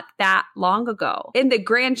is not that long ago. In the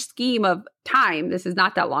grand scheme of time, this is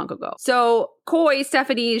not that long ago. So Coy,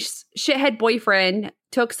 Stephanie's shithead boyfriend,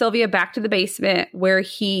 took Sylvia back to the basement where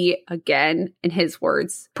he, again, in his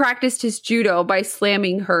words, practiced his judo by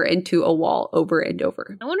slamming her into a wall over and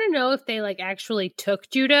over. I want to know if they like actually took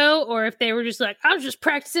judo or if they were just like, I was just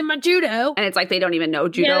practicing my judo. And it's like they don't even know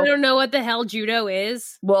judo. Yeah, they don't know what the hell judo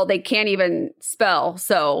is. Well, they can't even spell,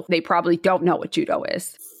 so they probably don't know what judo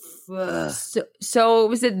is. So it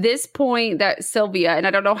was at this point that Sylvia, and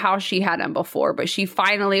I don't know how she had him before, but she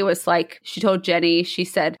finally was like, she told Jenny, she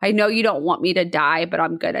said, I know you don't want me to die, but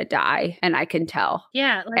I'm gonna die. And I can tell.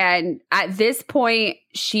 Yeah. And at this point,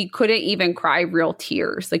 she couldn't even cry real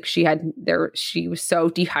tears. Like she was so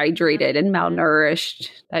dehydrated and malnourished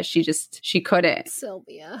that she couldn't.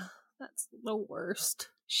 Sylvia, that's the worst.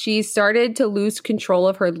 She started to lose control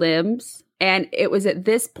of her limbs. And it was at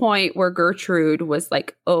this point where Gertrude was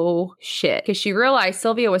like, oh shit. Because she realized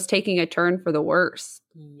Sylvia was taking a turn for the worse.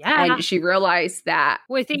 Yeah. And she realized that.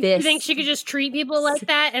 Wait, you think she could just treat people like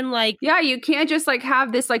that and like. Yeah, you can't just like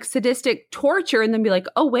have this like sadistic torture and then be like,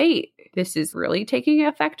 oh wait, this is really taking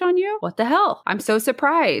effect on you? What the hell? I'm so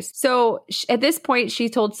surprised. So at this point, she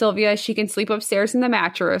told Sylvia she can sleep upstairs in the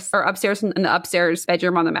mattress, or upstairs in the upstairs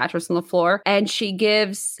bedroom on the mattress on the floor. And she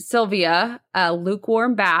gives Sylvia a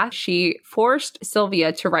lukewarm bath. She forced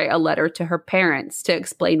Sylvia to write a letter to her parents to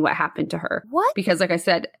explain what happened to her. What? Because like I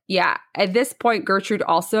said, yeah, at this point, Gertrude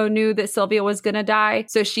also knew that Sylvia was going to die.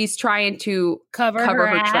 So she's trying to cover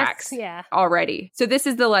her tracks already. So this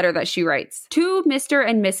is the letter that she writes. To Mr.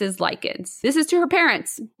 and Mrs. Likens. This is to her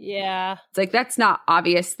parents. Yeah. It's like, that's not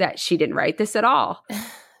obvious that she didn't write this at all.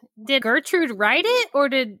 Did Gertrude write it or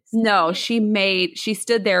did... No, she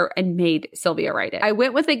stood there and made Sylvia write it. I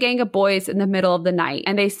went with a gang of boys in the middle of the night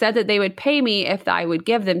and they said that they would pay me if I would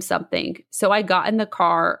give them something. So I got in the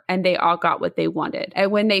car and they all got what they wanted.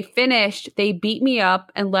 And when they finished, they beat me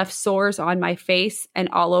up and left sores on my face and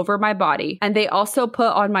all over my body. And they also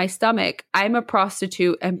put on my stomach. I'm a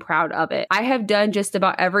prostitute and proud of it. I have done just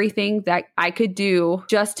about everything that I could do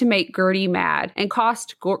just to make Gertie mad and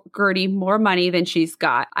cost Gertie more money than she's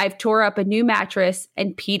got. I've tore up a new mattress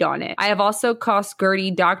and peed on it. I have also cost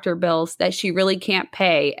Gertie doctor bills that she really can't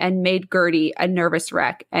pay and made Gertie a nervous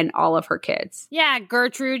wreck and all of her kids. Yeah,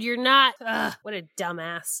 Gertrude, you're not... what a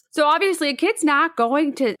dumbass. So obviously a kid's not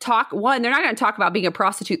going to talk... One, they're not going to talk about being a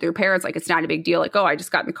prostitute to their parents like it's not a big deal. Like, oh, I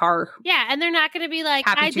just got in the car. Yeah, and they're not going to be like,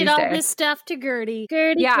 Happy I Tuesday. did all this stuff to Gertie.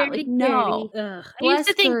 Gertie, yeah, Gertie, like, no. Gertie. Ugh. I used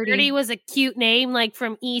to think Gertie was a cute name, like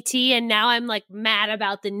from E.T., and now I'm like mad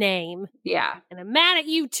about the name. Yeah. And I'm mad at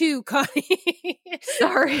you too, Connie.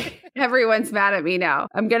 Sorry. Everyone's mad at me now.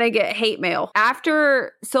 I'm going to get hate mail.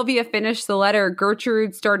 After Sylvia finished the letter,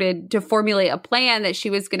 Gertrude started to formulate a plan that she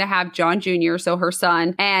was going to have John Jr., so her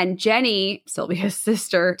son, and Jenny, Sylvia's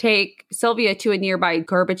sister, take Sylvia to a nearby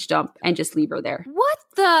garbage dump and just leave her there. What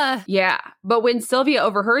the? Yeah. But when Sylvia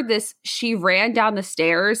overheard this, she ran down the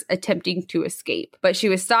stairs attempting to escape. But she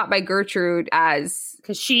was stopped by Gertrude as...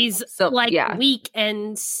 Because she's weak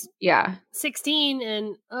and 16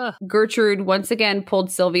 and Gertrude once again pulled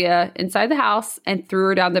Sylvia inside the house and threw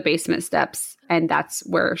her down the basement steps. And that's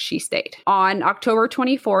where she stayed. On October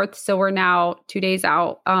 24th, so we're now 2 days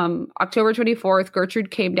out, October 24th, Gertrude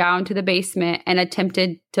came down to the basement and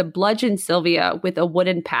attempted to bludgeon Sylvia with a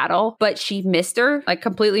wooden paddle, but she missed her, like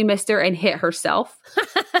completely missed her and hit herself.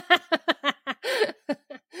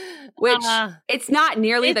 Which it's not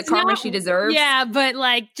nearly the karma she deserves. Yeah, but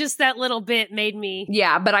like just that little bit made me.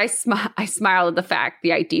 Yeah, but I smiled at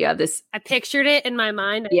the idea of this. I pictured it in my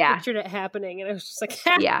mind. I pictured it happening, and I was just like,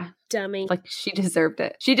 yeah. Dummy. Like, she deserved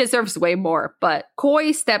it. She deserves way more. But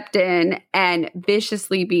Coy stepped in and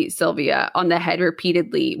viciously beat Sylvia on the head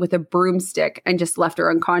repeatedly with a broomstick and just left her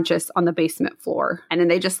unconscious on the basement floor. And then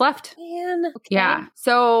they just left. Man. Okay. Yeah.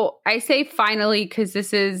 So I say finally because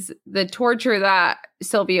this is the torture that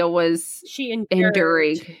Sylvia was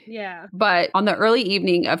enduring. Yeah. But on the early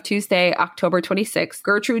evening of Tuesday, October 26th,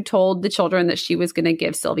 Gertrude told the children that she was going to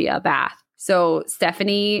give Sylvia a bath. So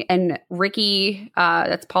Stephanie and Ricky,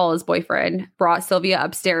 that's Paula's boyfriend, brought Sylvia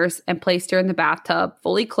upstairs and placed her in the bathtub,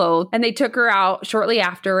 fully clothed. And they took her out shortly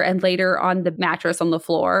after and laid her on the mattress on the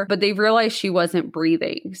floor. But they realized she wasn't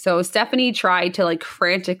breathing. So Stephanie tried to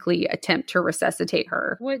frantically attempt to resuscitate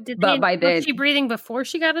her. Was she breathing before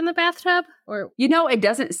she got in the bathtub? Or it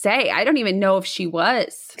doesn't say. I don't even know if she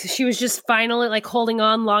was. Because she was just finally holding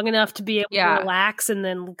on long enough to be able to relax and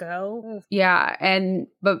then go. Yeah.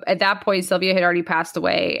 But at that point, Sylvia had already passed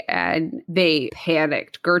away and they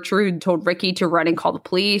panicked. Gertrude told Ricky to run and call the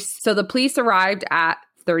police. So the police arrived at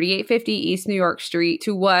 3850 East New York Street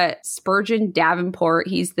to what Spurgeon Davenport,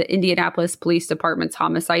 he's the Indianapolis Police Department's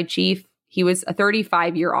homicide chief. He was a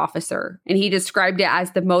 35-year officer, and he described it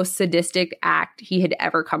as the most sadistic act he had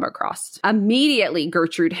ever come across. Immediately,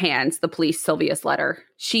 Gertrude hands the police Sylvia's letter.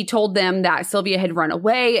 She told them that Sylvia had run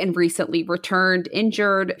away and recently returned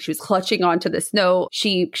injured. She was clutching onto this note.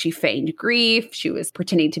 She feigned grief. She was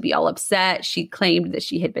pretending to be all upset. She claimed that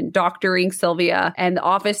she had been doctoring Sylvia, and the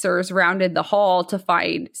officers rounded the hall to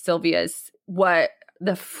find Sylvia's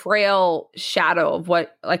the frail shadow of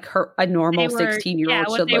what a normal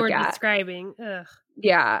 16-year-old should look at. Describing. Ugh.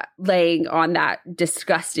 Yeah, laying on that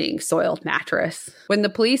disgusting soiled mattress. When the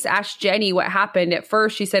police asked Jenny what happened, at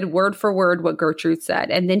first she said word for word what Gertrude said.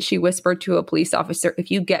 And then she whispered to a police officer, "If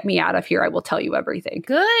you get me out of here, I will tell you everything."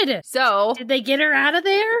 Good. So did they get her out of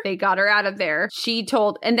there? They got her out of there. She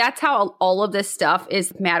told, and that's how all of this stuff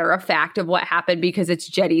is matter of fact of what happened because it's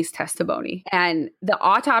Jenny's testimony. And the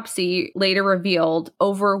autopsy later revealed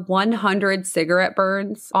over 100 cigarette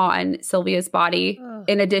burns on Sylvia's body,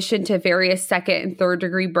 in addition to various second and third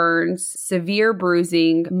degree burns, severe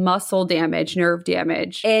bruising, muscle damage, nerve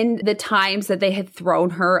damage. In the times that they had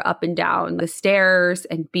thrown her up and down the stairs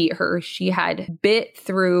and beat her, she had bit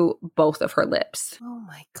through both of her lips. Oh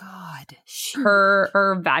my God.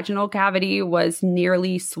 Her vaginal cavity was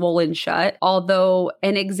nearly swollen shut, although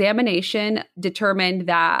an examination determined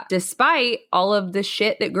that despite all of the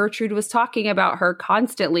shit that Gertrude was talking about her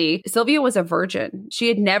constantly, Sylvia was a virgin. She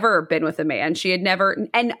had never been with a man. She had never,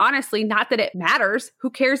 and honestly, not that it matters. Who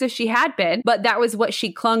cares if she had been? But that was what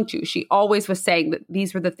she clung to. She always was saying that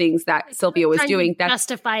these were the things that Sylvia was doing. That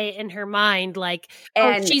justify it in her mind,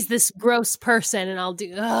 she's this gross person, and I'll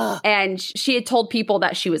do. Ugh. And she had told people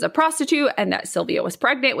that she was a prostitute and that Sylvia was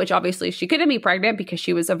pregnant, which obviously she couldn't be pregnant because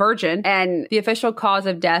she was a virgin. And the official cause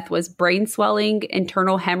of death was brain swelling,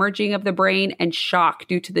 internal hemorrhaging of the brain, and shock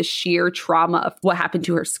due to the sheer trauma of what happened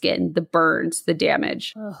to her skin, the burns, the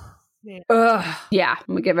damage. Ugh. Yeah. Yeah,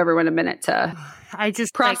 I'm gonna give everyone a minute to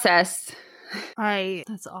process.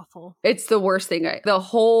 That's awful. It's the worst thing. I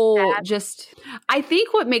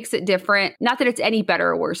think what makes it different, not that it's any better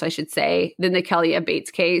or worse, I should say, than the Kellyanne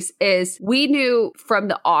Bates case, is we knew from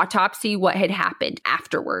the autopsy what had happened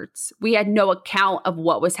afterwards. We had no account of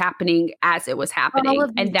what was happening as it was happening.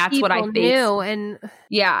 And that's what I think.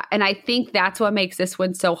 Yeah. And I think that's what makes this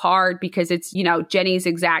one so hard because it's, Jenny's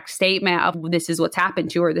exact statement of this is what's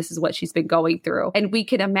happened to her. This is what she's been going through. And we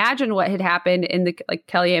can imagine what had happened in the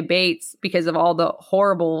Kellyanne Bates because because of all the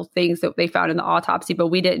horrible things that they found in the autopsy, but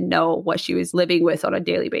we didn't know what she was living with on a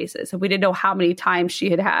daily basis. And we didn't know how many times she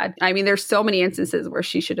had. I mean, there's so many instances where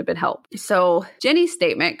she should have been helped. So Jenny's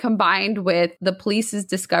statement combined with the police's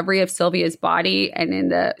discovery of Sylvia's body and in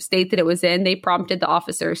the state that it was in, they prompted the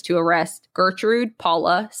officers to arrest Gertrude,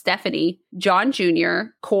 Paula, Stephanie, John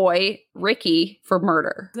Jr., Coy, Ricky for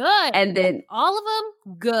murder. Good. And then all of them,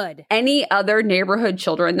 good. Any other neighborhood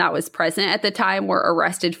children that was present at the time were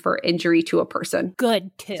arrested for injury to a person.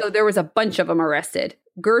 Good, too. So there was a bunch of them arrested.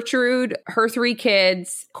 Gertrude, her 3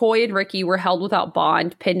 kids, Coy and Ricky were held without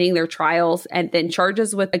bond pending their trials, and then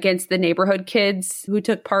charges against the neighborhood kids who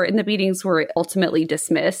took part in the beatings were ultimately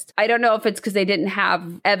dismissed. I don't know if it's because they didn't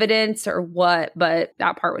have evidence or what, but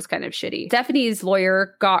that part was kind of shitty. Stephanie's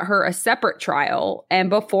lawyer got her a separate trial, and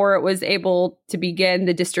before it was able to begin,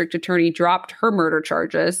 the district attorney dropped her murder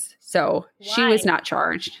charges. So she was not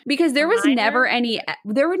charged because there was never any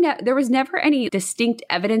distinct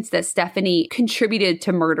evidence that Stephanie contributed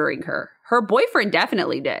to murdering her. Her boyfriend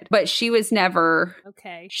definitely did, but she was never.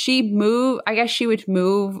 Okay. I guess she would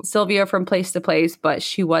move Sylvia from place to place, but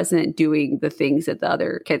she wasn't doing the things that the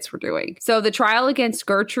other kids were doing. So the trial against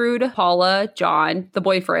Gertrude, Paula, John, the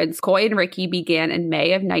boyfriends, Coy and Ricky began in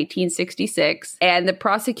May of 1966, and the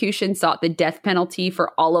prosecution sought the death penalty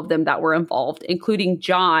for all of them that were involved, including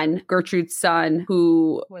John, Gertrude's son,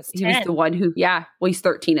 who was he was the one who, he's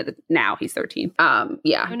 13 now. He's 13. Oh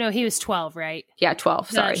no, he was 12, right? Yeah, 12.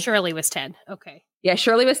 Sorry. Shirley was 10. Okay. Yeah,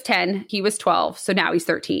 Shirley was 10. He was 12. So now he's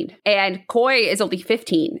 13. And Coy is only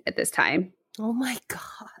 15 at this time. Oh my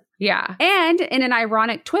God. Yeah. And in an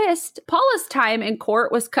ironic twist, Paula's time in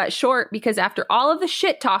court was cut short because after all of the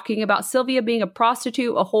shit talking about Sylvia being a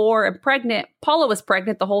prostitute, a whore, and pregnant, Paula was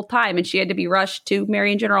pregnant the whole time and she had to be rushed to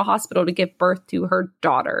Marion General Hospital to give birth to her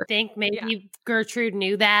daughter. I think maybe Gertrude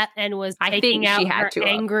knew that and was taking out her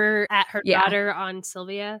anger at her daughter on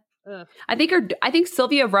Sylvia. Ugh. I think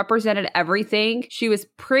Sylvia represented everything. She was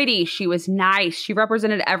pretty. She was nice. She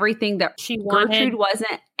represented everything that she wanted. Gertrude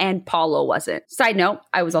wasn't and Paula wasn't. Side note,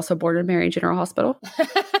 I was also born in Marion General Hospital.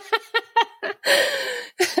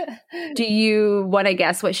 Do you want to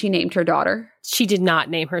guess what she named her daughter? She did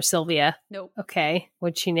not name her Sylvia. Nope. Okay.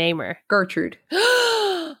 What'd she name her? Gertrude.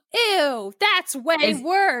 Ew, that's way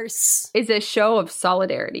worse. It's a show of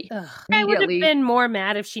solidarity. I would have been more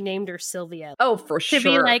mad if she named her Sylvia. Oh, for sure. To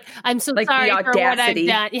be like, I'm so sorry for what I've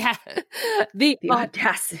done. Yeah. the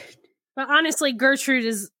audacity. But honestly, Gertrude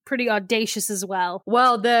is pretty audacious as well.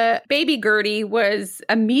 Well, the baby Gertie was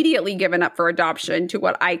immediately given up for adoption to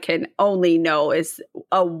what I can only know is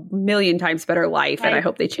a million times better life. And I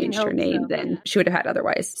hope they changed her name than she would have had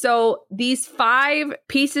otherwise. So these 5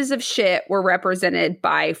 pieces of shit were represented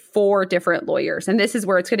by 4 different lawyers. And this is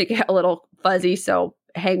where it's going to get a little fuzzy. So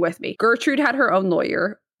hang with me. Gertrude had her own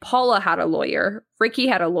lawyer. Paula had a lawyer, Ricky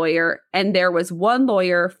had a lawyer, and there was one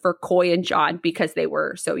lawyer for Coy and John because they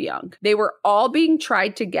were so young. They were all being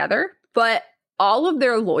tried together, but all of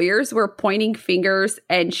their lawyers were pointing fingers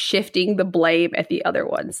and shifting the blame at the other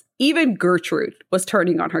ones. Even Gertrude was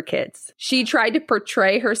turning on her kids. She tried to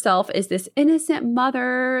portray herself as this innocent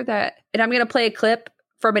mother and I'm going to play a clip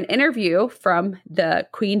from an interview from the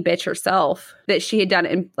queen bitch herself that she had done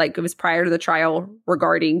it was prior to the trial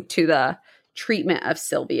regarding to the treatment of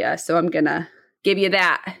Sylvia. So I'm going to give you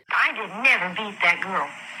that. I did never beat that girl.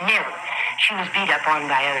 Never. She was beat up on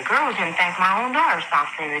by other girls. In fact, my own daughter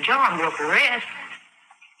stopped in the jaw and broke her wrist.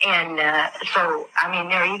 And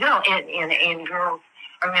there you go. And girls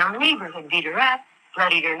around the neighborhood beat her up,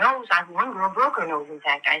 bloodied her nose. One girl broke her nose, in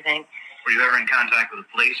fact, I think. Were you ever in contact with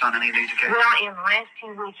the police on any of these occasions? Well, in the last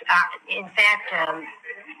 2 weeks, I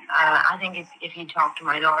think if you talk to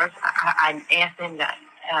my daughters, I asked them to...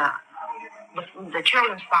 The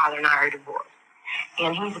children's father and I are divorced,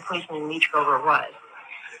 and he's a policeman in Beach Grove, or was.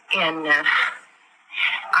 And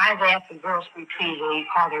I've asked the girls repeatedly,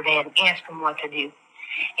 call their dad and ask them what to do.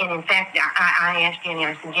 And in fact, I asked Jenny,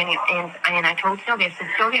 I said, Jenny, and I told Sylvia, I said,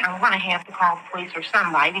 Sylvia, I'm going to have to call the police or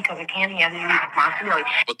somebody because I can't have any responsibility.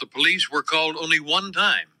 But the police were called only one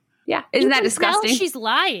time. Yeah, isn't that disgusting? Tell she's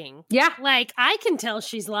lying. Yeah. Like, I can tell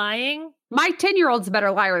she's lying. My 10-year-old's a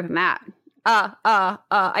better liar than that.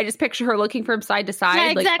 I just picture her looking from side to side. Yeah,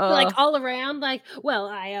 exactly. Like all around. Like, well,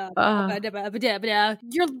 you're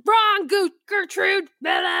wrong, Gertrude.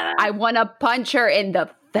 I want to punch her in the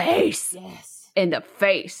face. Yes. In the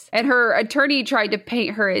face. And her attorney tried to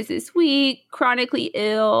paint her as this weak, chronically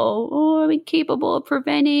ill, or incapable of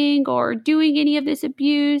preventing or doing any of this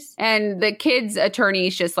abuse. And the kids'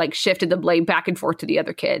 attorneys just shifted the blame back and forth to the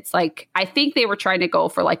other kids. I think they were trying to go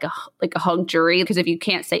for a hung jury, because if you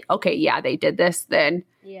can't say, okay, yeah, they did this, then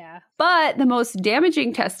Yeah. But the most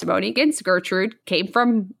damaging testimony against Gertrude came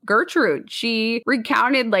from Gertrude. She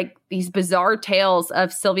recounted like these bizarre tales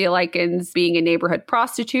of Sylvia Likens being a neighborhood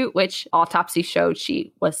prostitute, which autopsy showed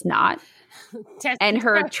she was not. And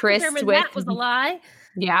her tryst with that was a lie.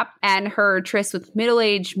 Yep. And her tryst with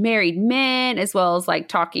middle-aged married men, as well as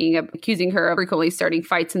like accusing her of frequently starting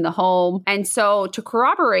fights in the home. And so to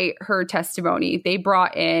corroborate her testimony, they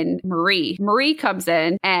brought in Marie. Marie comes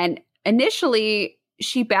in, and initially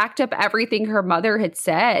she backed up everything her mother had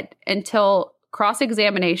said until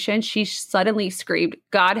cross-examination, she suddenly screamed,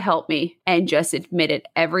 "God help me," and just admitted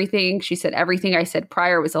everything. She said everything I said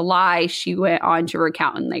prior was a lie. She went on to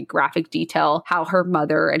recount in like graphic detail how her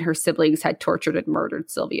mother and her siblings had tortured and murdered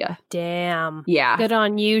Sylvia. Damn. Yeah. Good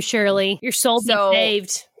on you, Shirley. Your soul be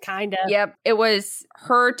saved, kind of. Yep. It was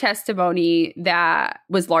her testimony that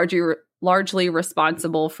was largely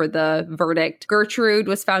responsible for the verdict. Gertrude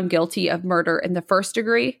was found guilty of murder in the first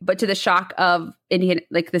degree, but to the shock of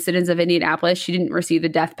the citizens of Indianapolis, she didn't receive the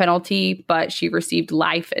death penalty, but she received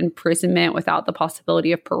life imprisonment without the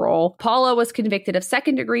possibility of parole. Paula was convicted of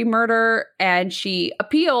second-degree murder, and she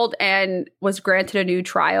appealed and was granted a new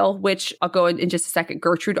trial, which I'll go in just a second.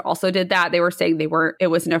 Gertrude also did that. They were saying it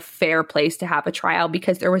wasn't a fair place to have a trial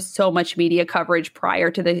because there was so much media coverage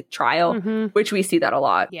prior to the trial, which we see that a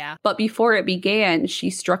lot. Yeah. But before it began, she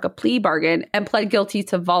struck a plea bargain and pled guilty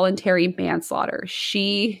to voluntary manslaughter.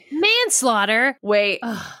 Manslaughter? Wait,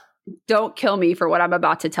 don't kill me for what I'm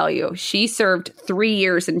about to tell you. She served 3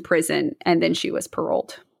 years in prison and then she was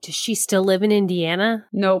paroled. Does she still live in Indiana?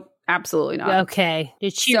 Nope, absolutely not. Okay.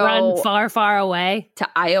 Did she run far, far away? To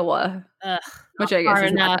Iowa, which I guess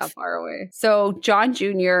is not that far away. So John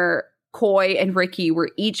Jr., Coy, and Ricky were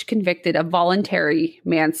each convicted of voluntary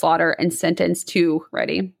manslaughter and sentenced to,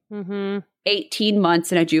 ready? 18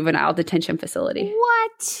 months in a juvenile detention facility.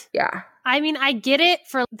 What? Yeah. I mean, I get it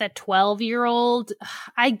for the 12-year-old.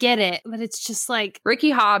 I get it, but it's just like...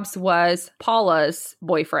 Ricky Hobbs was Paula's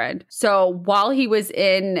boyfriend. So while he was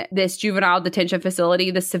in this juvenile detention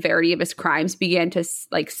facility, the severity of his crimes began to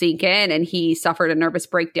sink in, and he suffered a nervous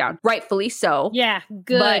breakdown. Rightfully so. Yeah,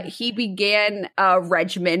 good. But he began a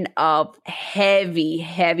regimen of heavy,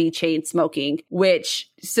 heavy chain smoking,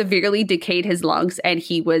 which severely decayed his lungs, and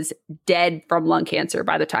he was dead from lung cancer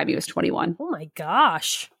by the time he was 21. Oh my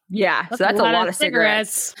gosh. Yeah, so that's a lot of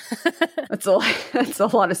cigarettes. That's a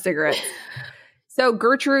lot of cigarettes. So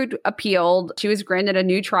Gertrude appealed. She was granted a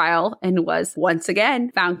new trial and was once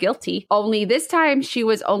again found guilty. Only this time she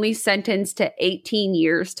was only sentenced to 18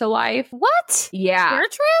 years to life. What? Yeah.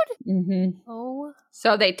 Gertrude? Mm-hmm. Oh.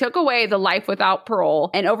 So they took away the life without parole.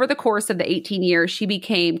 And over the course of the 18 years, she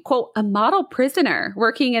became, quote, a model prisoner,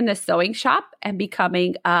 working in the sewing shop and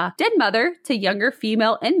becoming a dead mother to younger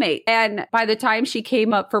female inmates. And by the time she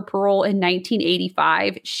came up for parole in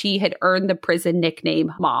 1985, she had earned the prison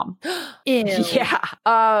nickname Mom. Ew. Yeah.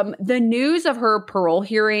 The news of her parole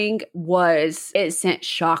hearing it sent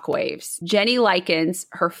shockwaves. Jenny Likens,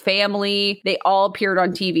 her family, they all appeared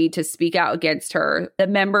on TV to speak out against her. The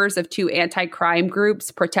members of two anti-crime groups,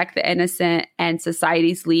 Protect the Innocent and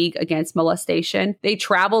Society's League Against Molestation, they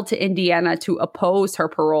traveled to Indiana to oppose her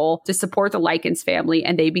parole to support the Likens family,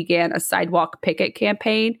 and they began a sidewalk picket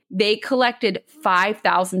campaign. They collected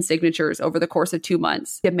 5,000 signatures over the course of 2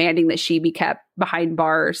 months, demanding that she be kept behind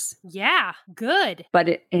bars. Yeah, good.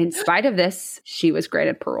 But in spite of this, she was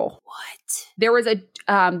granted parole. What? There was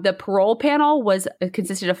the parole panel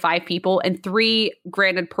consisted of 5 people, and 3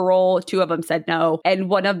 granted parole. 2 of them said no. And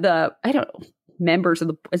one of the, I don't know, members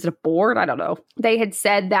of is it a board? I don't know. They had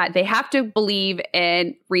said that they have to believe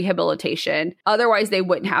in rehabilitation. Otherwise, they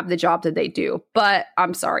wouldn't have the job that they do. But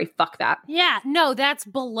I'm sorry. Fuck that. Yeah. No, that's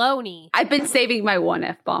baloney. I've been saving my one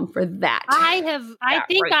F-bomb for that. I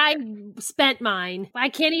think I spent mine. I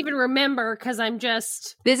can't even remember because I'm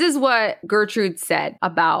just... This is what Gertrude said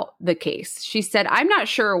about the case. She said, I'm not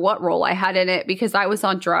sure what role I had in it because I was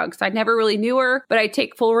on drugs. I never really knew her, but I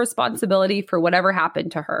take full responsibility for whatever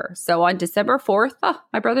happened to her. So on December 4th,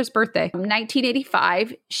 my brother's birthday,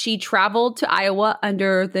 1985, she traveled to Iowa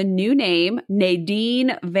under the new name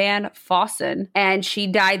Nadine Van Fossen, and she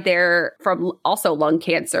died there from also lung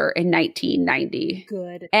cancer in 1990.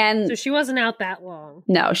 Good. And so she wasn't out that long.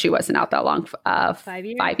 No, she wasn't out that long. 5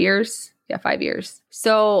 years? 5 years. Yeah, 5 years.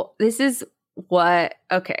 So this is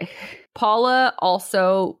okay. Paula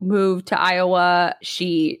also moved to Iowa.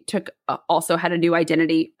 She also had a new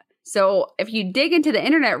identity. So if you dig into the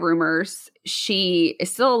internet rumors, she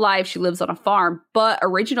is still alive. She lives on a farm. But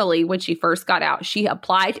originally, when she first got out, she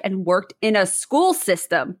applied and worked in a school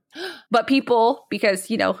system. But people, because,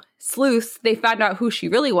 sleuths, they found out who she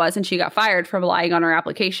really was, and she got fired for lying on her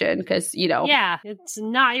application because, Yeah, it's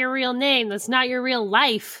not your real name. That's not your real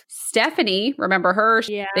life. Stephanie, remember her?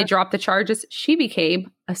 Yeah. They dropped the charges. She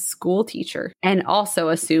became a school teacher and also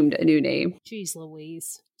assumed a new name. Jeez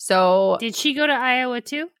Louise. So Did she go to Iowa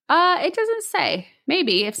too? it doesn't say.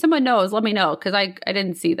 Maybe. If someone knows, let me know, because I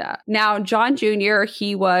didn't see that. Now, John Jr.,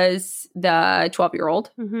 he was the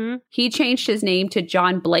 12-year-old. Mm-hmm. He changed his name to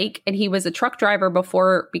John Blake, and he was a truck driver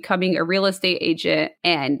before becoming a real estate agent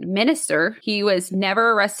and minister. He was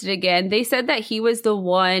never arrested again. They said that he was the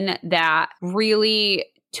one that really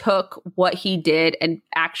took what he did and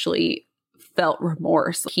actually felt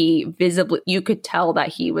remorse. You could tell that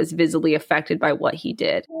he was visibly affected by what he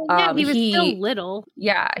did. Yeah, he was still little.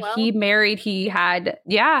 Yeah, Well. he married. He had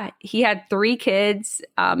 3 kids,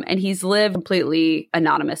 and he's lived completely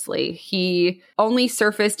anonymously. He only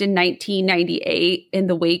surfaced in 1998 in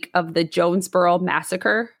the wake of the Jonesboro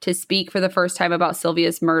massacre to speak for the first time about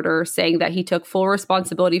Sylvia's murder, saying that he took full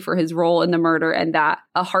responsibility for his role in the murder and that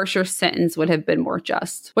a harsher sentence would have been more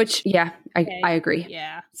just. Which, I agree.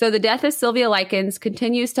 Yeah. So the death of Sylvia Likens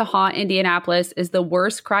continues to haunt Indianapolis as the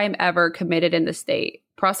worst crime ever committed in the state.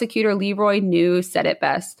 Prosecutor Leroy New said it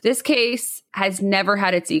best. This case has never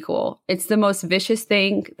had its equal. It's the most vicious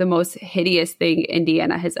thing, the most hideous thing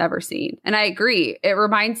Indiana has ever seen. And I agree. It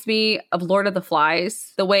reminds me of Lord of the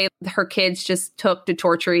Flies, the way her kids just took to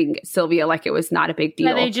torturing Sylvia like it was not a big deal.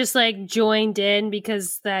 Yeah, they just joined in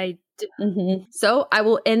because they... Mm-hmm. So I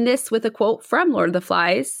will end this with a quote from Lord of the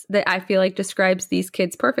Flies that I feel like describes these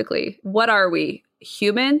kids perfectly. What are we?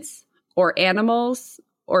 Humans or animals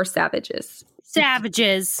or savages?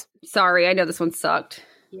 Savages. Sorry, I know this one sucked.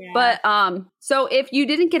 Yeah. But so if you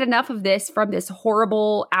didn't get enough of this from this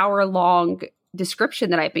horrible hour-long description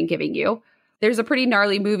that I've been giving you, there's a pretty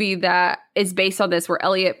gnarly movie that is based on this where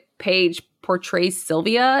Elliot Page portrays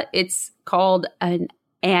Sylvia. It's called An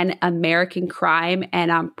American Crime,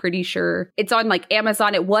 and I'm pretty sure it's on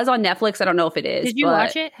Amazon. It was on Netflix. I don't know if it is. Did you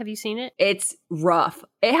watch it? Have you seen it? It's rough.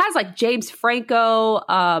 It has James Franco,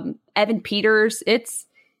 Evan Peters. It's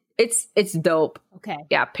dope. Okay.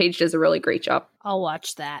 Yeah, Paige does a really great job. I'll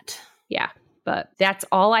watch that. Yeah, but that's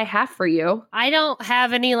all I have for you. I don't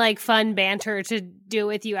have any fun banter to do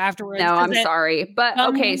with you afterwards. No, I'm sorry. But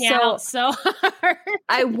okay, so hard.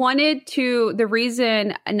 I wanted to,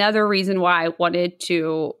 another reason why I wanted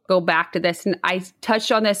to go back to this, and I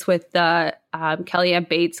touched on this with the Kellyanne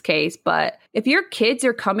Bates case, but if your kids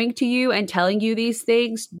are coming to you and telling you these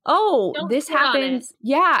things, this happens.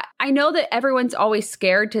 Yeah, I know that everyone's always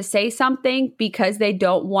scared to say something because they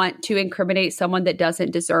don't want to incriminate someone that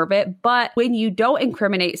doesn't deserve it. But when you don't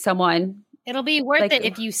incriminate someone, it'll be worth it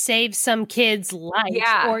if you save some kid's life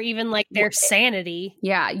or even their sanity.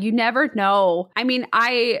 Yeah, you never know. I mean,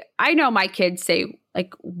 I know my kids say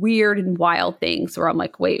weird and wild things where I'm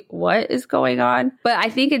like, wait, what is going on? But I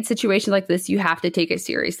think in situations like this, you have to take it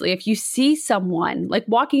seriously. If you see someone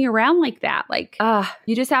walking around like that,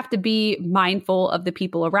 you just have to be mindful of the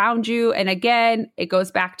people around you. And again, it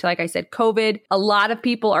goes back to, like I said, COVID. A lot of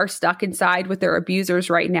people are stuck inside with their abusers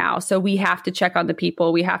right now. So we have to check on the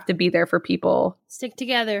people. We have to be there for people. Stick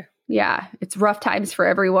together. Yeah, it's rough times for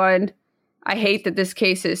everyone. I hate that this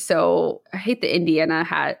case is I hate that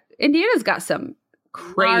Indiana's got some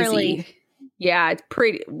crazy. Gnarly. Yeah, it's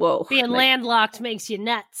pretty. Whoa. Being landlocked makes you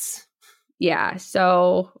nuts. Yeah,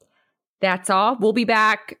 so that's all. We'll be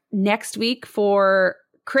back next week for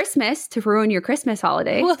Christmas to ruin your Christmas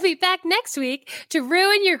holiday. We'll be back next week to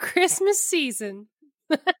ruin your Christmas season.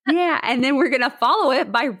 Yeah, and then we're going to follow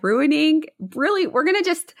it by we're going to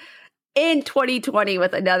just end 2020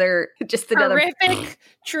 with another horrific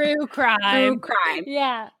true crime.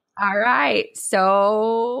 Yeah. All right.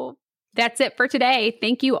 So that's it for today.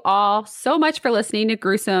 Thank you all so much for listening to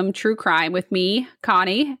Gruesome True Crime with me,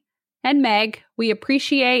 Connie, and Meg. We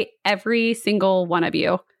appreciate every single one of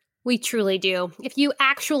you. We truly do. If you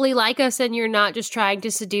actually like us and you're not just trying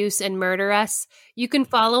to seduce and murder us, you can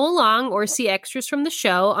follow along or see extras from the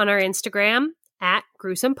show on our Instagram at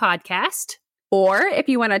Gruesome Podcast. Or if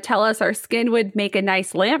you want to tell us our skin would make a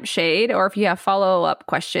nice lampshade, or if you have follow-up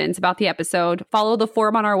questions about the episode, follow the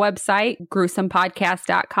form on our website,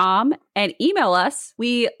 gruesomepodcast.com, and email us.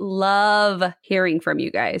 We love hearing from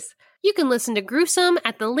you guys. You can listen to Gruesome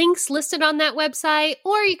at the links listed on that website,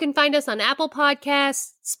 or you can find us on Apple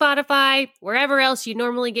Podcasts, Spotify, wherever else you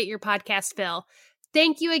normally get your podcast fill.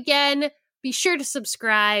 Thank you again. Be sure to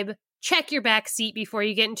subscribe. Check your back seat before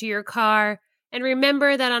you get into your car. And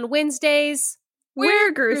remember that on Wednesdays,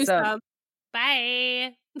 we're gruesome.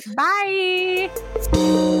 Bye. Bye.